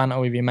rapport and that banter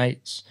with your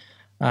mates.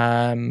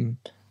 I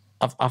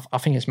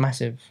think it's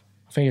massive.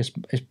 I think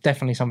it's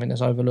definitely something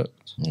that's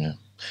overlooked. Yeah,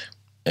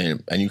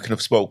 and you kind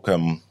of spoke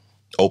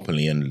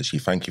openly, and literally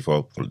thank you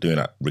for doing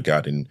that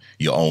regarding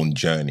your own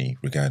journey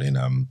regarding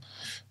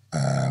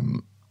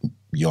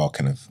your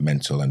kind of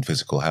mental and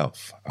physical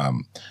health.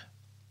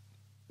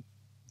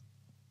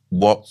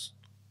 What's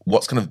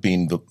kind of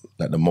been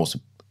the most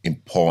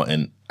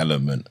important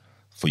element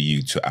for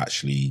you to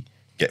actually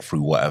get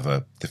through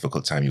whatever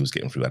difficult time you was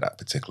getting through at that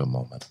particular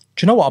moment?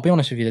 Do you know what? I'll be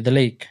honest with you, the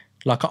league.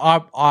 Like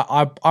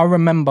I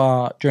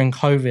remember during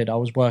COVID, I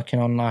was working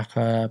on like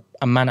a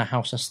manor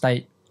house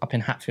estate up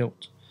in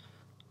Hatfield,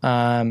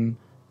 and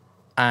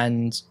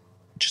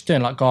just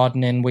doing like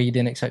gardening,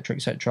 weeding,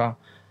 etc.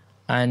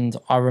 And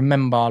I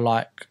remember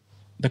like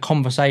the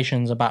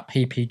conversations about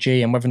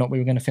PPG and whether or not we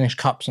were going to finish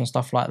cups and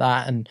stuff like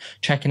that, and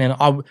checking in.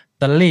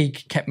 The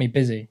league kept me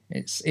busy.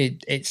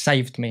 It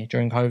saved me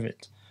during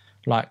COVID,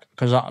 like,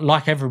 because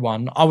like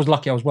everyone, I was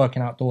lucky. I was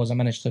working outdoors. I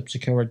managed to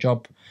secure a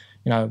job,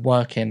 you know,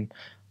 working.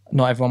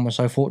 Not everyone was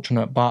so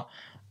fortunate, but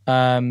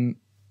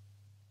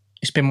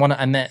it's been one.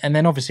 And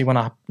then obviously when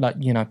I, like,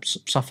 you know,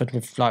 suffered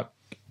with like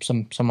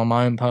some of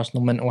my own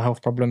personal mental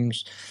health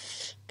problems,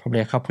 probably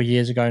a couple of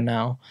years ago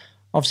now.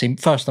 Obviously,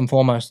 first and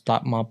foremost,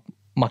 like my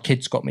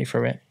kids got me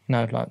through it. You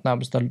know, like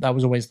that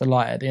was always the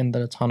light at the end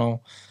of the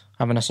tunnel.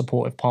 Having a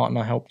supportive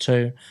partner helped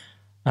too.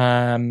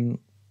 But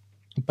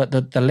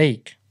the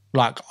league,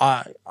 like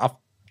I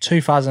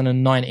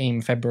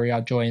 2019 February,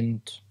 I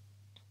joined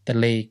the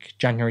league.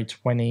 January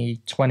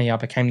 2020, I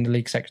became the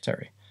league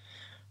secretary.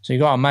 So you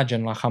got to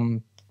imagine, like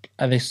I'm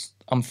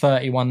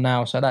 31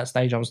 now. So at that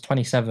stage, I was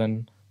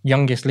 27,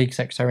 youngest league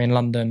secretary in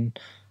London,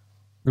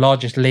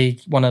 largest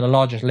league, one of the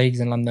largest leagues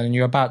in London, and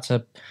you're about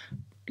to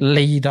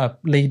lead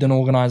an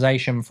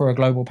organisation through a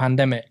global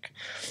pandemic.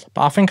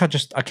 But I think I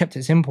kept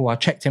it simple. I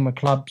checked in with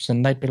clubs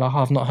and they'd be like,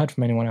 I've not heard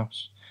from anyone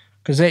else.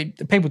 Because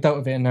people dealt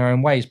with it in their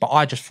own ways, but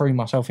I just threw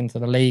myself into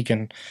the league.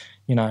 And,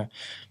 you know,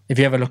 if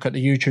you ever look at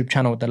the YouTube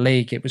channel of the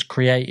league, it was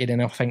created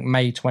in, I think,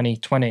 May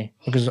 2020,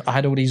 because I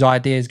had all these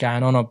ideas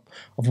going on of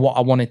what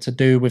I wanted to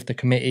do with the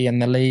committee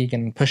and the league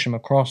and push them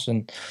across.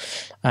 And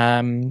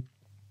the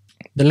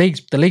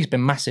league's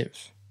been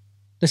massive.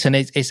 Listen,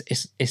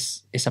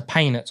 it's a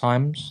pain at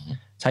times. Mm-hmm.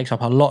 Takes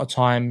up a lot of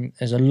time.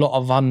 There's a lot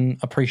of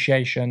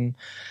unappreciation.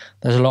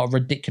 There's a lot of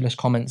ridiculous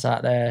comments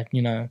out there,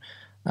 you know,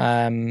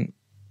 and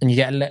you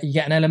get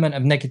an element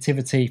of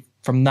negativity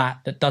from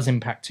that does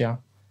impact you.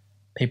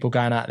 People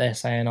going out there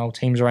saying, "Oh,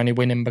 teams are only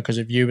winning because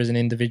of you as an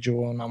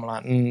individual," and I'm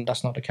like,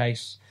 that's not the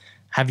case.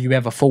 Have you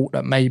ever thought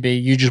that maybe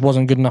you just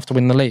wasn't good enough to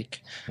win the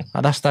league?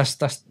 That's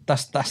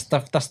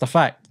the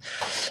fact.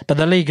 But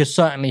the league has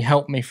certainly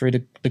helped me through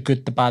the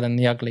good, the bad, and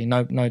the ugly.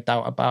 No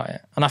doubt about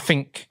it. And I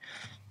think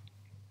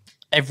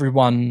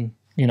everyone,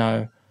 you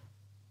know,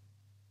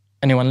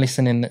 anyone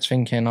listening that's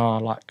thinking,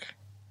 like,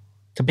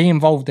 to be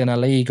involved in a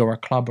league or a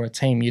club or a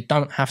team, you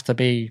don't have to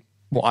be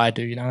what I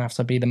do. You don't have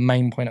to be the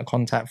main point of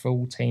contact for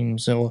all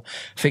teams or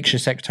fixture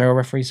secretary or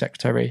referee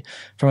secretary.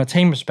 From a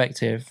team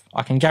perspective,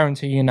 I can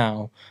guarantee you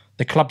now,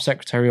 the club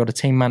secretary or the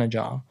team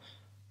manager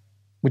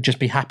would just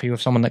be happy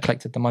with someone that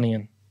collected the money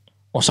in,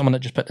 or someone that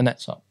just put the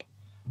nets up,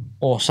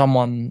 or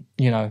someone,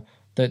 you know,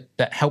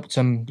 that helped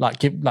them,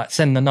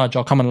 send the nudge,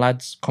 "Oh, come on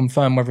lads,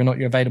 confirm whether or not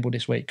you're available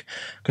this week."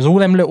 Because all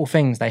them little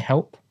things, they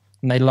help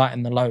and they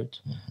lighten the load.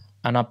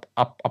 And I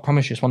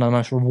promise you, it's one of the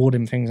most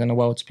rewarding things in the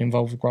world to be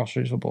involved with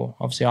grassroots football.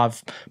 Obviously,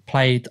 I've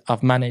played,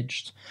 I've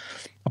managed,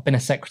 I've been a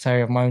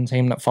secretary of my own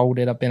team that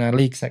folded, I've been a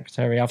league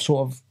secretary, I've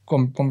sort of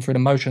gone through the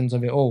motions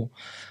of it all.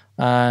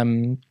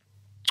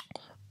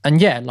 And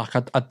yeah, like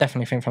I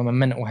definitely think from a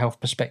mental health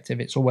perspective,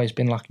 it's always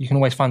been like, you can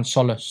always find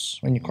solace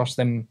when you cross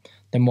them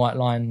white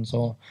lines,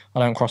 or I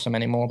don't cross them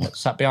anymore, but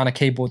sat behind a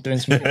keyboard doing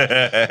some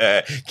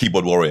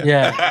keyboard warrior.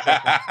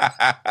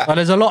 Yeah. Well,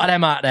 there's a lot of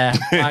them out there.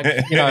 Like,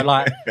 you know,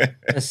 like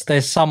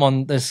there's some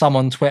on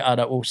Twitter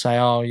that will say,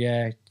 "Oh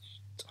yeah,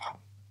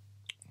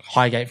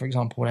 Highgate, for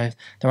example,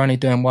 they're only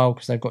doing well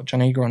because they've got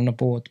John Eager on the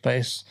board."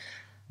 But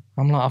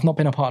I'm like, I've not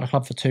been a part of the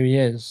club for 2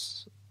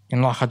 years.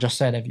 And like I just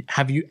said,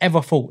 have you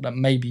ever thought that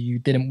maybe you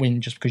didn't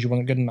win just because you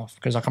weren't good enough?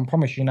 Because I can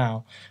promise you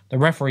now, the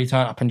referee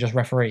turned up and just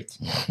refereed.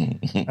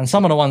 And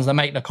some of the ones that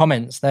make the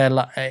comments, they're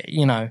like,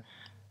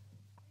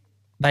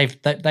 they've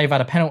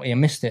had a penalty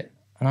and missed it.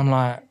 And I'm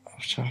like,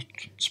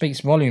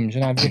 speaks volumes.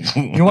 If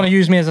you want to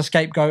use me as a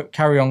scapegoat,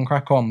 carry on,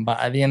 crack on. But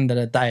at the end of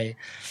the day,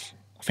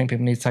 I think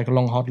people need to take a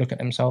long, hard look at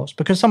themselves,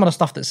 because some of the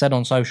stuff that's said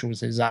on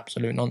socials is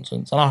absolute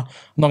nonsense. And I'm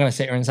not going to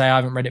sit here and say I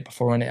haven't read it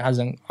before and it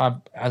hasn't. I've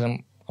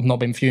not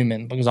been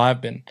fuming, because I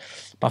have been.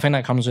 But I think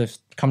that comes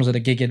with a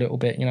gig a little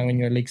bit. When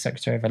you're a league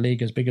secretary of a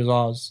league as big as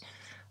ours,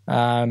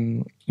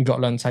 you've got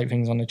to learn to take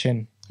things on the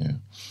chin. Yeah,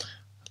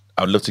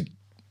 I would love to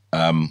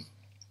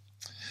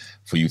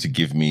for you to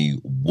give me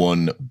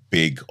one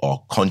big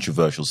or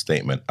controversial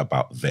statement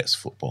about Vets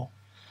football.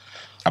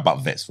 I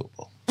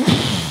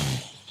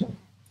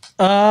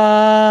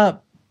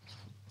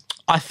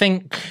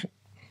think,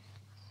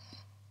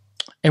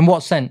 in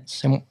what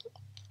sense? In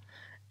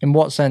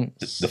what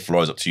sense? The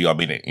floor is up to you. I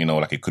mean,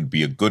 it could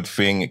be a good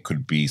thing. It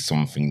could be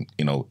something,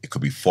 it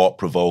could be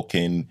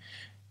thought-provoking.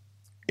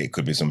 It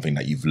could be something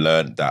that you've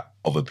learned that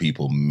other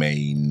people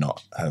may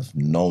not have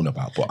known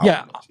about. But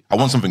I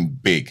want something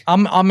big.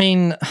 I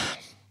mean,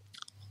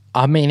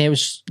 it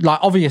was like,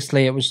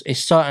 obviously it's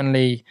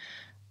certainly,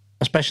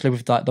 especially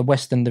with like the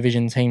Western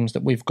Division teams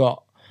that we've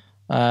got,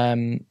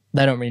 they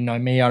don't really know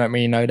me. I don't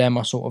really know them.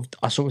 I sort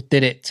of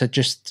did it to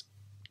just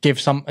give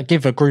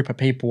a group of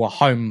people a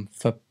home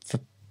for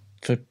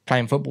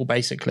playing football,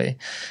 basically.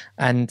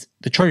 And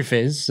the truth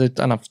is,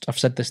 and I've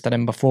said this to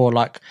them before,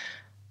 like,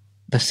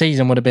 the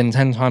season would have been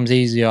 10 times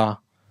easier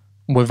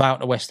without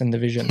the Western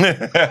Division.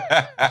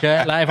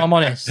 Okay, like, if I'm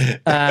honest,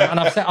 and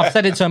I've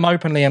said it to them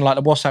openly in like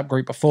the WhatsApp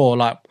group before,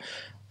 like,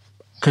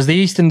 because the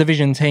Eastern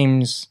Division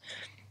teams,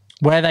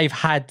 where they've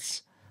had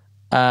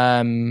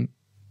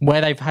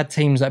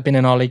teams that have been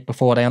in our league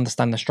before, they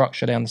understand the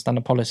structure, they understand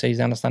the policies,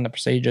 they understand the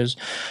procedures.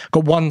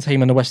 Got one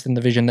team in the Western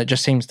Division that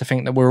just seems to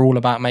think that we're all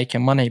about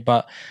making money,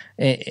 but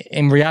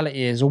in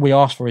reality is all we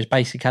ask for is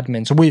basic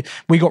admin. So we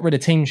got rid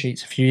of team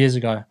sheets a few years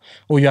ago.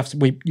 All you have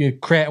to, you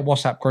create a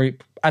WhatsApp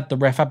group, add the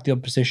ref, add the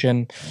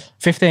opposition,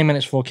 15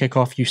 minutes before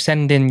kickoff, you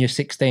send in your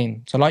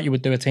 16. So like you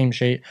would do a team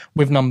sheet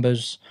with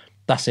numbers,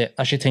 that's it,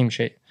 that's your team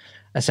sheet,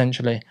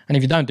 essentially. And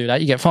if you don't do that,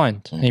 you get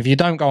fined. And if you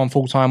don't go on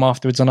full time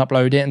afterwards and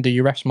upload it and do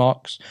your refs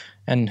marks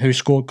and who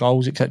scored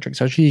goals, etc.,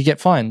 you get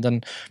fined,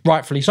 and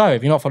rightfully so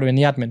if you're not following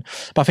the admin.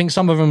 But I think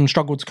some of them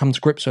struggle to come to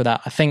grips with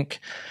that. I think,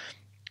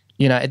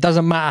 it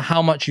doesn't matter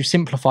how much you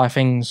simplify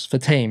things for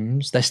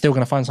teams, they're still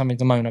going to find something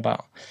to moan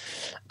about.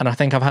 And I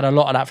think I've had a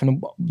lot of that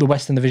from the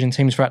Western Division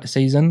teams throughout the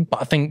season.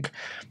 But I think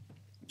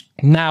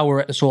now we're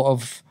at the sort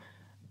of,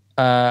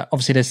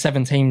 obviously there's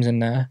 7 teams in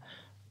there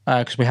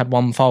because we had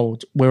one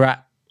fold. We're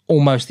at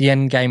almost the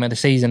end game of the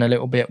season a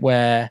little bit,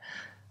 where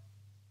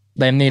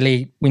we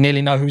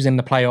nearly know who's in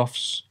the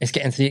playoffs. It's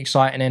getting to the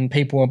exciting end.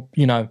 People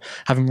are,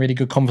 having really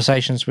good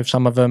conversations with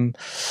some of them.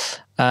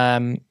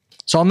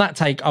 So on that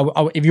take,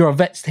 if you're a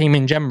Vets team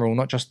in general,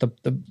 not just the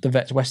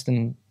Vets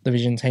Western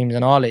Division teams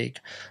in our league,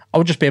 I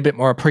would just be a bit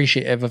more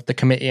appreciative of the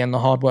committee and the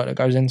hard work that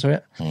goes into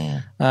it.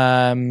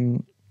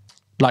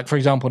 Like, for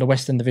example, the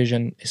Western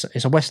Division, it's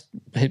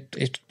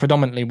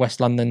predominantly West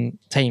London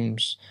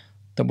teams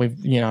that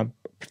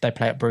they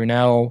play at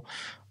Brunel,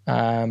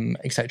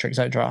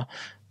 etc.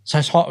 So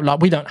it's hard,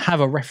 like, we don't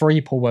have a referee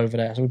pool over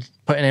there, so we're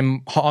putting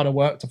in harder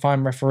work to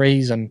find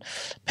referees and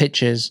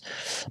pitches.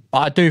 But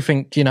I do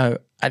think,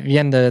 at the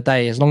end of the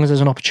day, as long as there's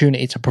an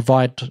opportunity to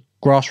provide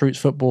grassroots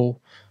football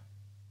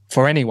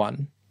for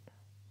anyone,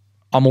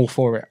 I'm all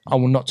for it. I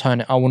will not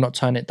turn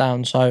it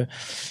down. So,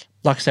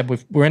 like I said,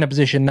 we're in a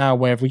position now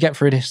where if we get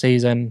through this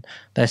season,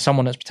 there's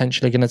someone that's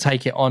potentially going to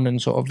take it on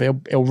and sort of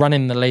it'll run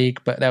in the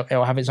league, but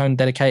it'll have its own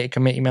dedicated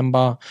committee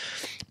member,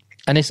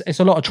 and it's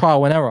a lot of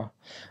trial and error.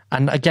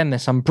 And again,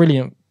 there's some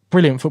brilliant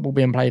football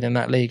being played in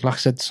that league. Like I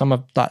said, some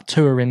of that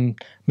 2 are in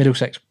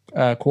Middlesex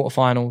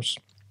quarterfinals.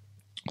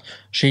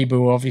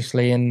 Shibu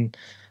obviously in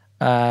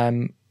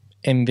the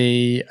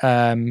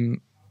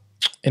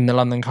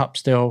London Cup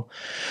still.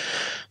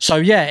 So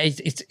yeah,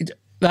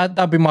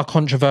 that'd be my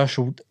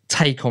controversial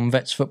take on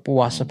Vets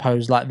football, I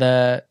suppose. Like,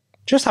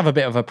 just have a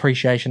bit of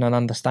appreciation and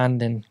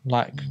understanding,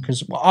 like,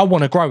 because I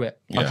want to grow it.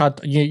 Like,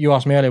 you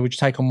asked me earlier, would you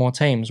take on more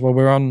teams? Well,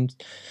 we're on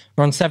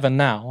 7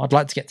 now. I'd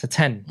like to get to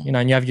 10.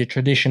 And you have your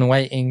traditional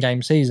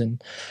 18-game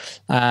season.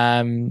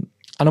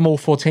 And I'm all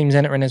for teams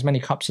entering as many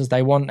cups as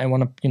they want. They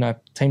want to,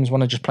 teams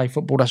want to just play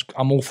football.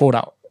 I'm all for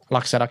that.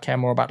 Like I said, I care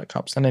more about the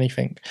cups than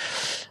anything.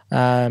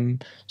 So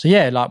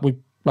yeah, like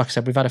I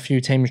said, we've had a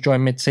few teams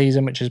join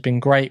mid-season, which has been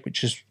great,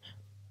 which has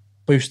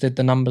boosted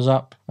the numbers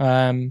up,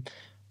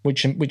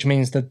 which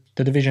means that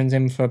the division's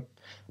in for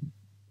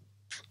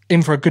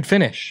a good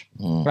finish.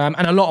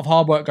 And a lot of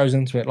hard work goes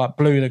into it. Like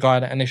Blue, the guy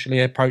that initially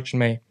approached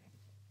me,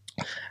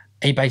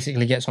 he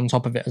basically gets on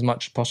top of it as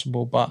much as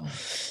possible. But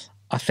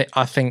I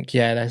think,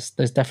 yeah,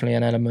 there's definitely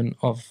an element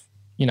of,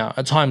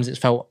 at times it's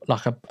felt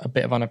like a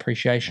bit of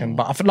unappreciation.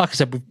 But I feel, like I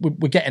said,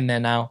 we're getting there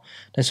now.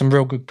 There's some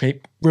real good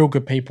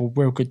people,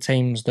 real good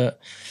teams that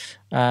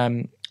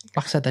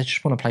like I said, they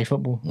just want to play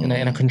football in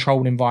a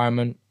controlled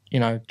environment.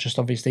 Just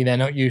obviously they're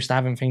not used to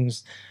having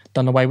things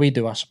done the way we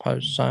do, I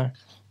suppose.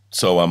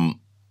 So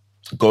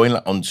going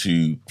on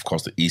to, of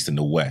course, the East and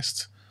the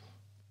West,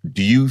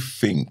 do you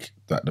think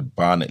that the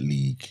Barnet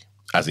League,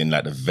 as in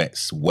like the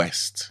Vets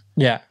West,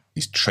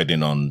 is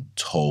treading on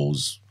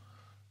toes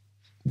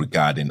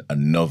regarding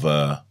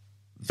another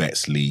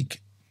Vets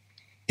League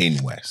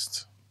in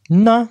West?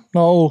 No,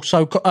 not all.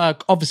 So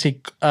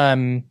obviously,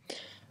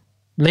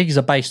 leagues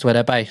are based where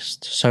they're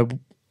based. So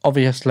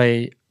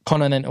obviously,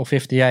 Continental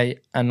 58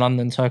 and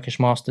London Turkish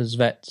Masters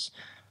Vets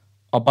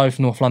are both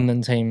North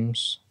London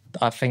teams.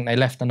 I think they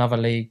left another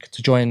league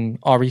to join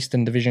our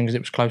Eastern Division because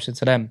it was closer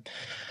to them.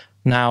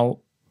 Now,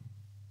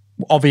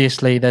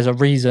 obviously, there's a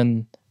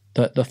reason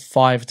that the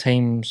 5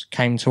 teams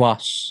came to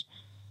us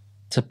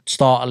to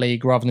start a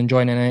league rather than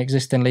joining an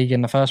existing league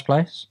in the first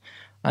place.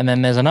 And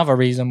then there's another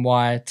reason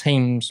why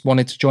teams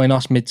wanted to join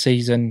us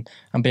mid-season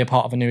and be a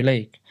part of a new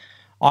league.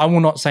 I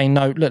will not say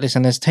no. Look,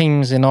 listen, there's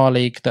teams in our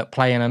league that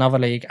play in another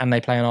league and they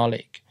play in our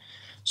league.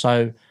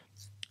 So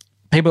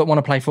people that want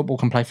to play football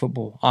can play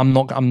football. I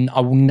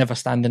will never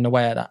stand in the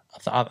way of that.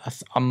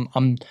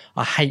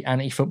 I hate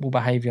anti-football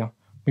behaviour.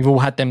 We've all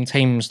had them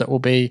teams that will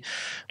be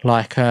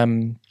like, I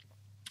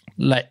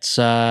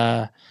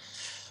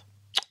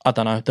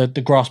don't know,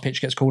 the grass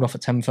pitch gets called off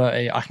at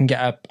 10:30. I can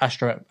get a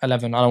Astro at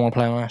 11. I don't want to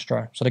play on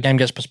Astro. So the game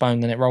gets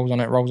postponed and it rolls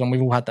on.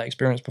 We've all had that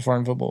experience before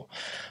in football.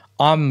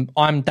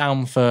 I'm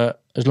down for,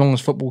 as long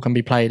as football can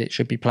be played, it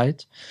should be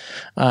played.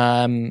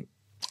 And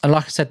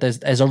like I said,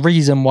 there's a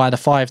reason why the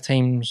 5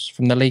 teams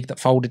from the league that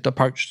folded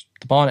approached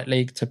the Barnet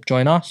League to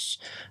join us,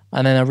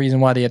 and then a reason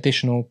why the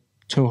additional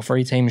 2 or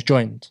 3 teams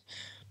joined.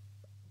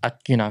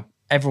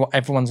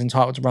 Everyone's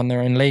entitled to run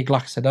their own league.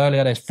 Like I said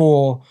earlier, there's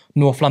 4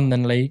 North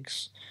London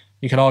leagues.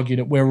 You could argue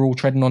that we're all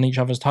treading on each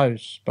other's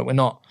toes, but we're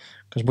not,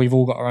 because we've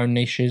all got our own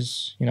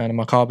niches. The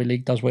Maccabi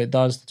League does what it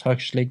does, the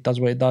Turkish League does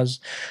what it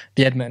does,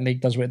 the Edmonton League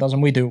does what it does,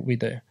 and we do what we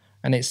do.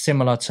 And it's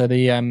similar to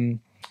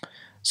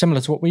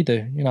what we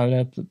do.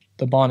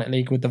 The Barnet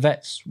League with the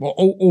Vets. Well,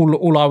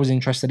 all I was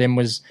interested in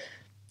was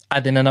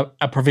adding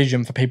a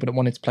provision for people that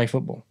wanted to play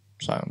football.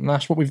 So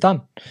that's what we've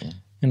done.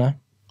 So.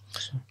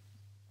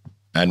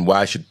 And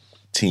why should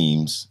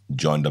teams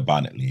join the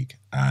Barnet League,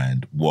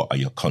 and what are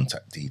your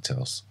contact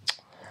details?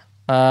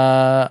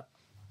 I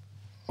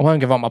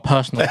won't give up my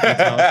personal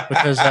details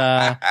because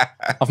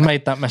I've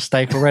made that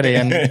mistake already,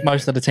 and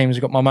most of the teams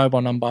have got my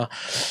mobile number.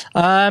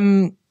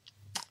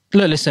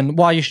 Look, listen,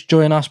 why you should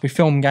join us? We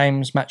film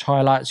games, match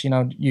highlights.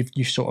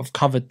 You've sort of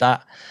covered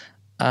that.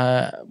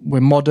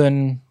 We're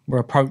modern, we're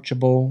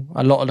approachable.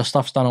 A lot of the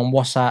stuff's done on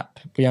WhatsApp.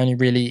 We only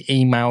really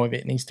email if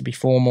it needs to be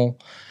formal.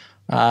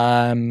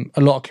 A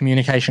lot of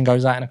communication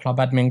goes out in a club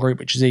admin group,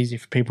 which is easy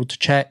for people to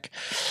check.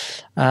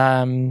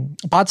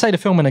 But I'd say the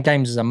filming of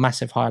games is a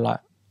massive highlight.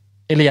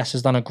 Ilyas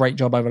has done a great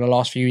job over the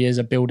last few years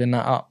of building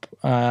that up.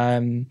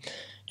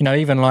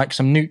 Even like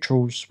some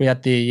neutrals. We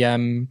had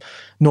the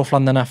North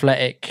London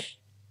Athletic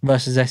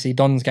versus SE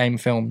Dons game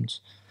filmed.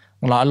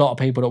 And like a lot of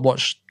people that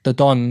watched the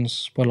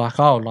Dons were like,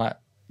 oh, like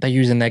they're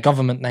using their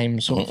government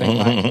names sort of thing.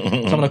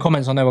 Like, some of the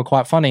comments on there were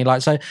quite funny.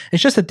 Like, so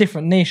it's just a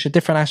different niche, a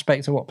different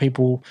aspect of what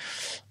people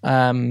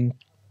want.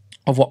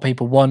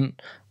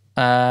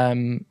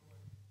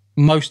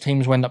 Most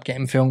teams will end up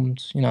getting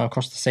filmed,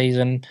 across the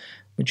season,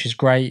 which is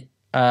great.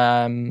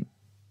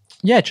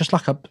 Just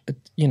like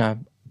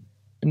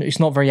it's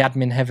not very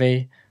admin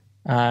heavy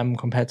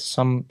compared to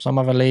some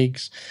other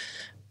leagues,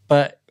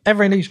 but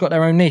every league's got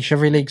their own niche.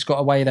 Every league's got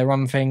a way they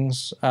run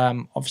things.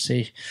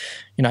 Obviously,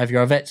 if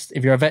you're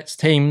a vets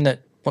team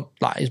that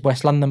is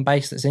West London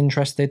based that's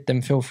interested,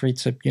 then feel free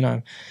to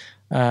you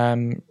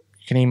can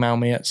email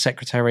me at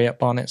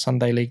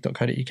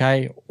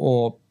secretary@barnetsundayleague.co.uk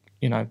or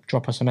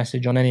drop us a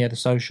message on any of the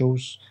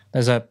socials.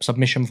 There's a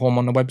submission form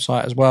on the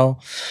website as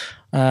well.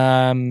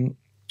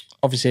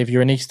 Obviously, if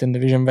you're an Eastern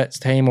Division Vets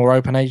team or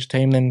Open Age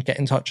team, then get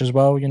in touch as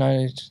well.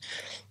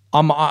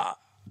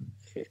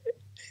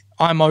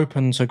 I'm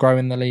open to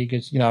growing the league.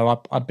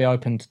 I'd be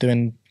open to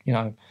doing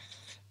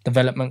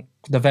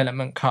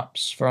development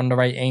cups for under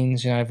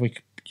 18s. If we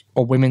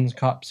or women's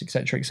cups,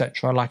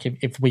 etc. Like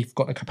if we've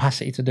got the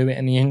capacity to do it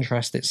in the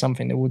interest, it's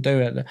something that we'll do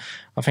it.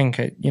 I think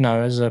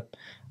as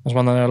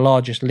one of the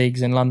largest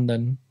leagues in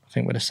London, I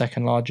think we're the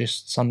second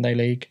largest Sunday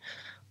league,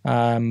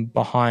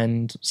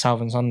 behind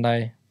Southern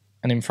Sunday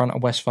and in front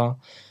of Westphal.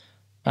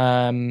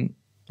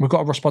 We've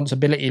got a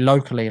responsibility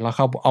locally. Like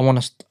I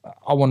want to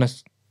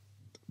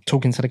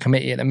talking to the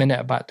committee at the minute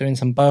about doing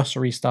some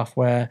bursary stuff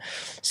where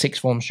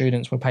sixth form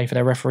students will pay for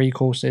their referee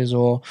courses,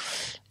 or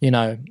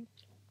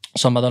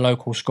some of the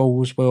local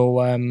schools will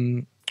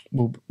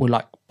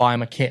like buy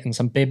them a kit and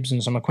some bibs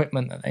and some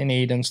equipment that they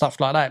need and stuff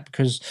like that,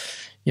 because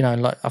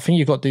I think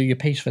you've got to do your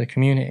piece for the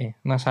community,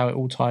 and that's how it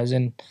all ties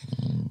in.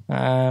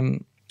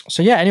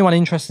 So yeah, anyone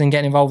interested in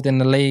getting involved in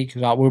the league,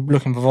 we're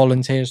looking for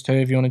volunteers too.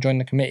 If you want to join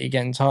the committee,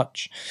 get in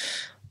touch.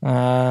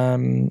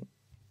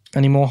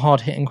 Any more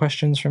hard-hitting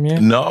questions from you?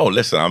 No,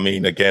 listen, I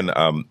mean, again,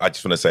 I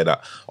just want to say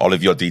that all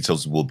of your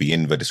details will be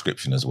in the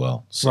description as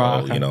well. So,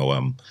 Right, okay. you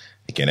know,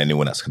 again,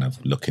 anyone that's kind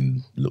of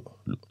looking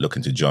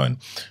to join.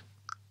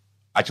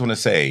 I just want to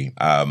say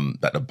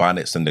that the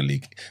Barnet Sunday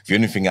League, the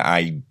only thing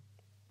and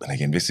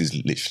again, this is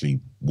literally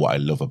what I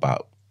love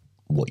about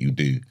what you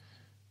do,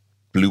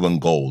 blue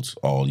and gold,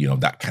 or, you know,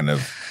 that kind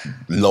of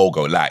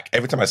logo. Like,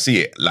 every time I see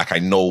it, like, I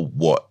know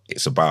what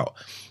it's about.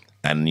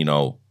 And, you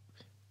know,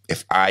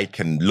 if I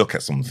can look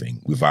at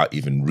something without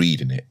even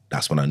reading it,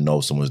 that's when I know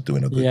someone's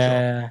doing a good job.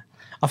 Yeah.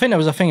 I think there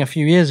was a thing a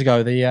few years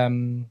ago,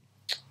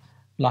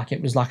 like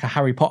it was like a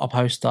Harry Potter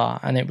poster,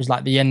 and it was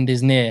like the end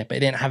is near, but it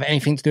didn't have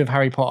anything to do with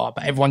Harry Potter,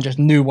 but everyone just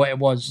knew what it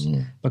was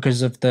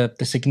because of the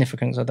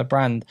significance of the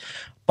brand.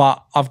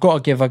 But I've got to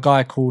give a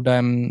guy called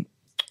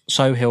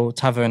Sohill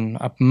Tavern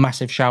a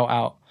massive shout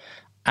out,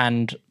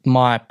 and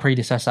my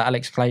predecessor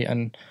Alex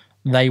Clayton,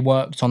 they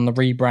worked on the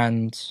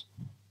rebrand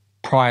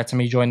prior to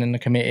me joining the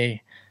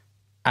committee,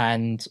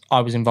 and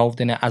I was involved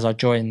in it as I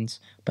joined.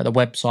 But the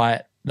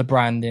website, the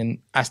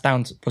branding, that's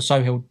down to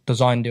Sohill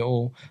designed it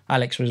all.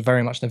 Alex was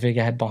very much the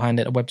figurehead behind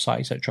it, the website,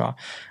 etc.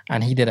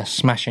 And he did a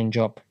smashing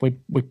job.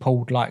 We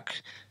pulled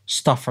like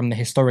stuff from the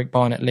historic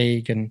Barnet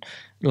League and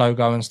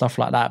logo and stuff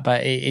like that.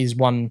 But it is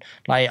one,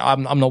 like,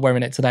 I'm not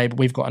wearing it today, but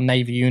we've got a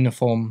navy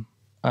uniform,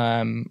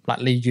 like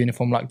league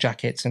uniform, like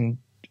jackets and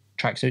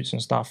tracksuits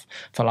and stuff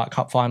for like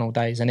cup final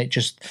days, and it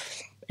just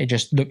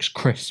looks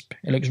crisp.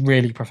 It looks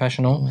really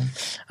professional.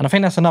 And I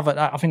think that's another,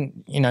 I think,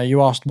 you know,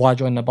 you asked why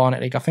join the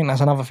Barnet League. I think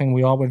that's another thing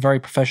we are. We're very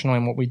professional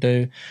in what we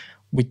do.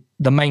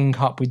 The main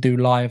cup we do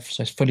live,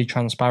 so it's fully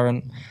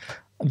transparent.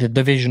 The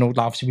divisional,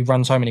 obviously we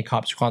run so many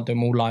cups, we can't do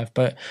them all live,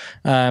 but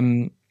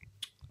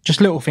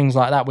just little things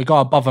like that. We go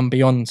above and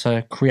beyond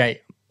to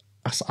create,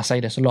 I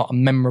say this a lot, a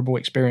memorable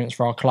experience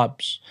for our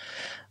clubs.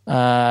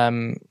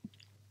 But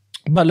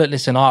look,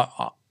 listen,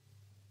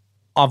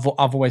 I've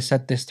always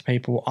said this to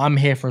people. I'm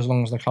here for as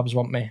long as the clubs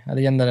want me. At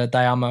the end of the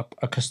day, I'm a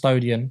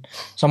custodian.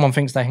 Someone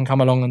thinks they can come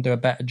along and do a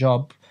better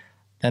job,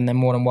 then they're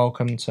more than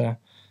welcome to,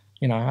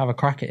 you know, have a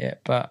crack at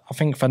it. But I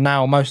think for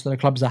now, most of the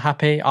clubs are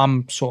happy.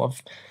 I'm sort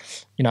of,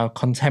 you know,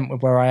 content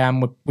with where I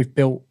am. We've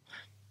built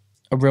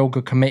a real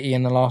good committee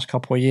in the last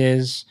couple of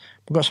years.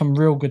 We've got some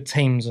real good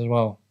teams as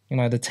well. You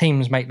know, the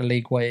teams make the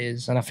league what it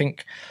is. And I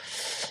think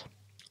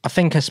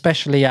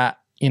especially at,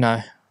 you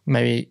know,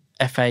 maybe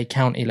FA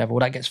county level,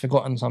 that gets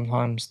forgotten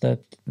sometimes. The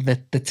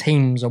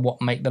teams are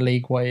what make the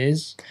league what it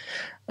is,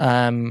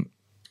 and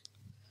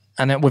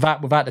then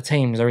without the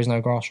teams, there is no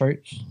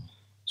grassroots.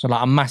 So,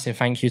 like, a massive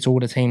thank you to all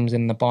the teams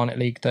in the Barnet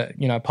League that,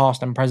 you know,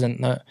 past and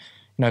present, that,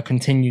 you know,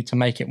 continue to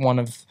make it one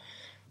of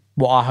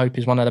what I hope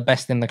is one of the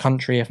best in the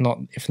country, if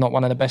not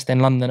one of the best in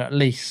London, at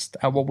least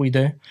at what we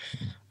do.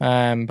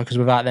 Because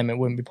without them, it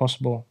wouldn't be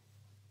possible.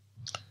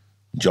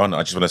 John,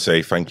 I just want to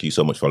say thank you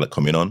so much for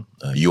coming on.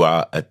 You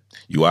are a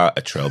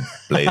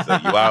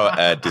trailblazer. You are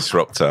a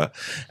disruptor.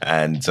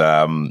 And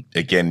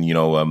again, you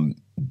know,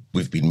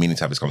 we've been meaning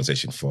to have this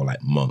conversation for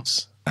like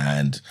months.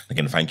 And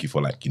again, thank you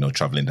for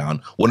traveling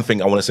down. One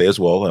thing I want to say as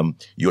well,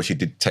 you actually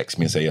did text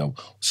me and say,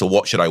 so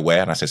what should I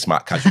wear? And I said,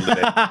 smart casual.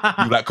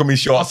 You come in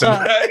shorts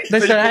and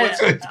listen,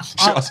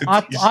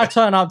 I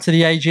turned up to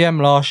the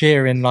AGM last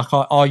year in like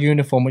our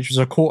uniform, which was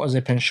a quarter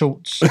zip and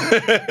shorts.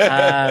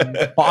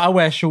 But I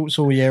wear shorts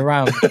all year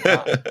round.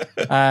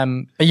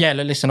 But yeah,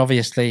 listen,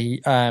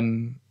 obviously,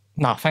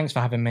 no, thanks for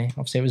having me.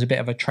 Obviously, it was a bit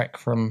of a trek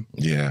from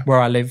where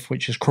I live,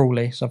 which is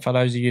Crawley. So for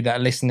those of you that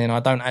are listening,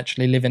 I don't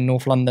actually live in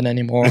North London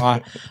anymore.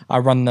 I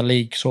run the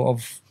league sort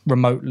of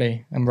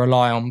remotely and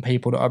rely on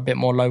people that are a bit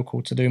more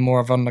local to do more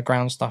of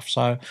on-the-ground stuff.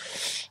 So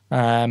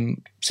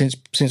since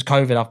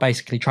COVID, I've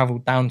basically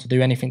travelled down to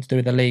do anything to do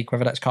with the league,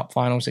 whether that's cup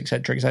finals,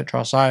 etc.,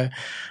 etc. So,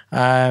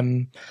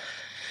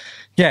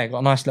 yeah, got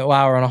a nice little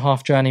hour and a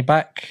half journey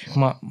back.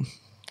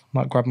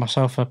 Might grab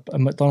myself a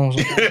McDonald's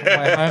on the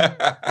way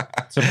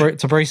home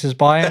to Breeze's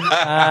buying.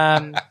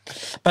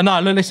 But no,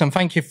 listen,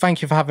 thank you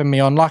for having me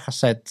on. Like I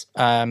said,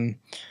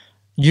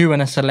 you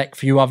and a select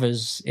few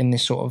others in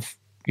this sort of,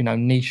 you know,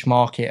 niche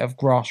market of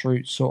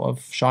grassroots sort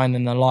of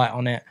shining the light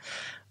on it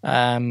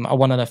are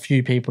one of the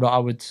few people that I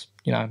would,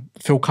 you know,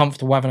 feel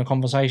comfortable having a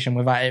conversation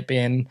without it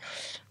being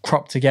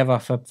cropped together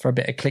for a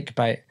bit of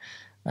clickbait.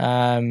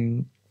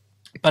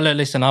 But look,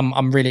 listen,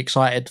 I'm really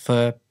excited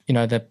for, you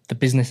know, the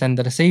business end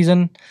of the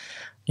season,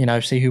 you know,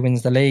 see who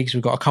wins the leagues.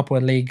 We've got a couple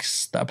of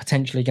leagues that are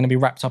potentially going to be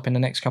wrapped up in the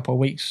next couple of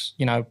weeks,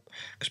 you know,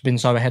 because we've been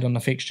so ahead on the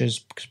fixtures,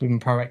 because we've been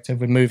proactive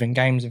with moving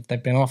games if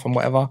they've been off and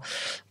whatever.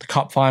 The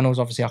cup finals,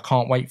 obviously, I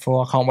can't wait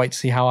to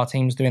see how our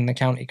team's doing the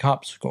county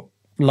cups. We've got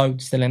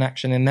loads still in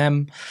action in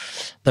them.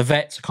 The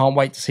vets, I can't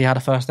wait to see how the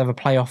first ever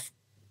playoff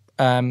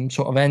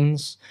sort of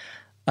ends.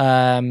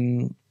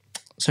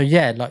 So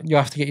yeah, like, you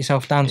have to get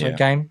yourself down to a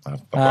game.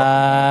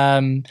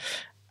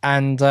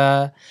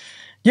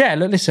 Yeah,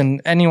 look,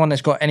 listen, anyone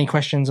that's got any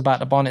questions about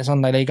the Barnet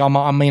Sunday League,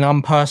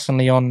 I'm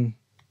personally on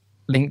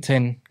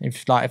LinkedIn.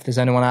 If there's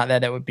anyone out there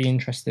that would be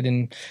interested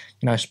in,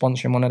 you know,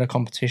 sponsoring one of the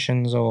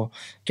competitions or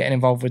getting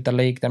involved with the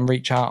league, then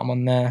reach out. I'm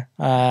on there.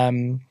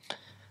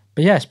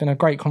 But yeah, it's been a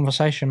great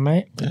conversation,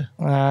 mate. Yeah.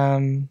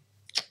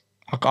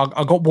 I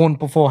got warned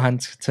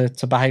beforehand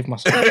to behave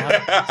myself.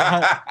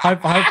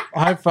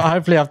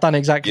 Hopefully, I've done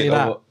exactly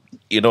that.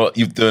 You know what?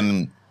 You've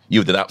done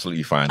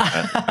absolutely fine.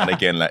 And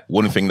again, like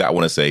one thing that I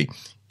want to say,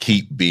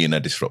 keep being a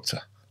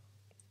disruptor.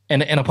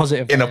 In a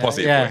positive way. In a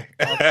positive way.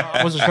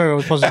 I wasn't sure it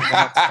was positive.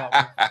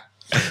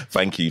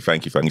 Thank you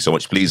so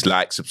much. Please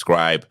like,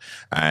 subscribe,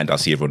 and I'll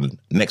see everyone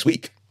next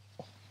week.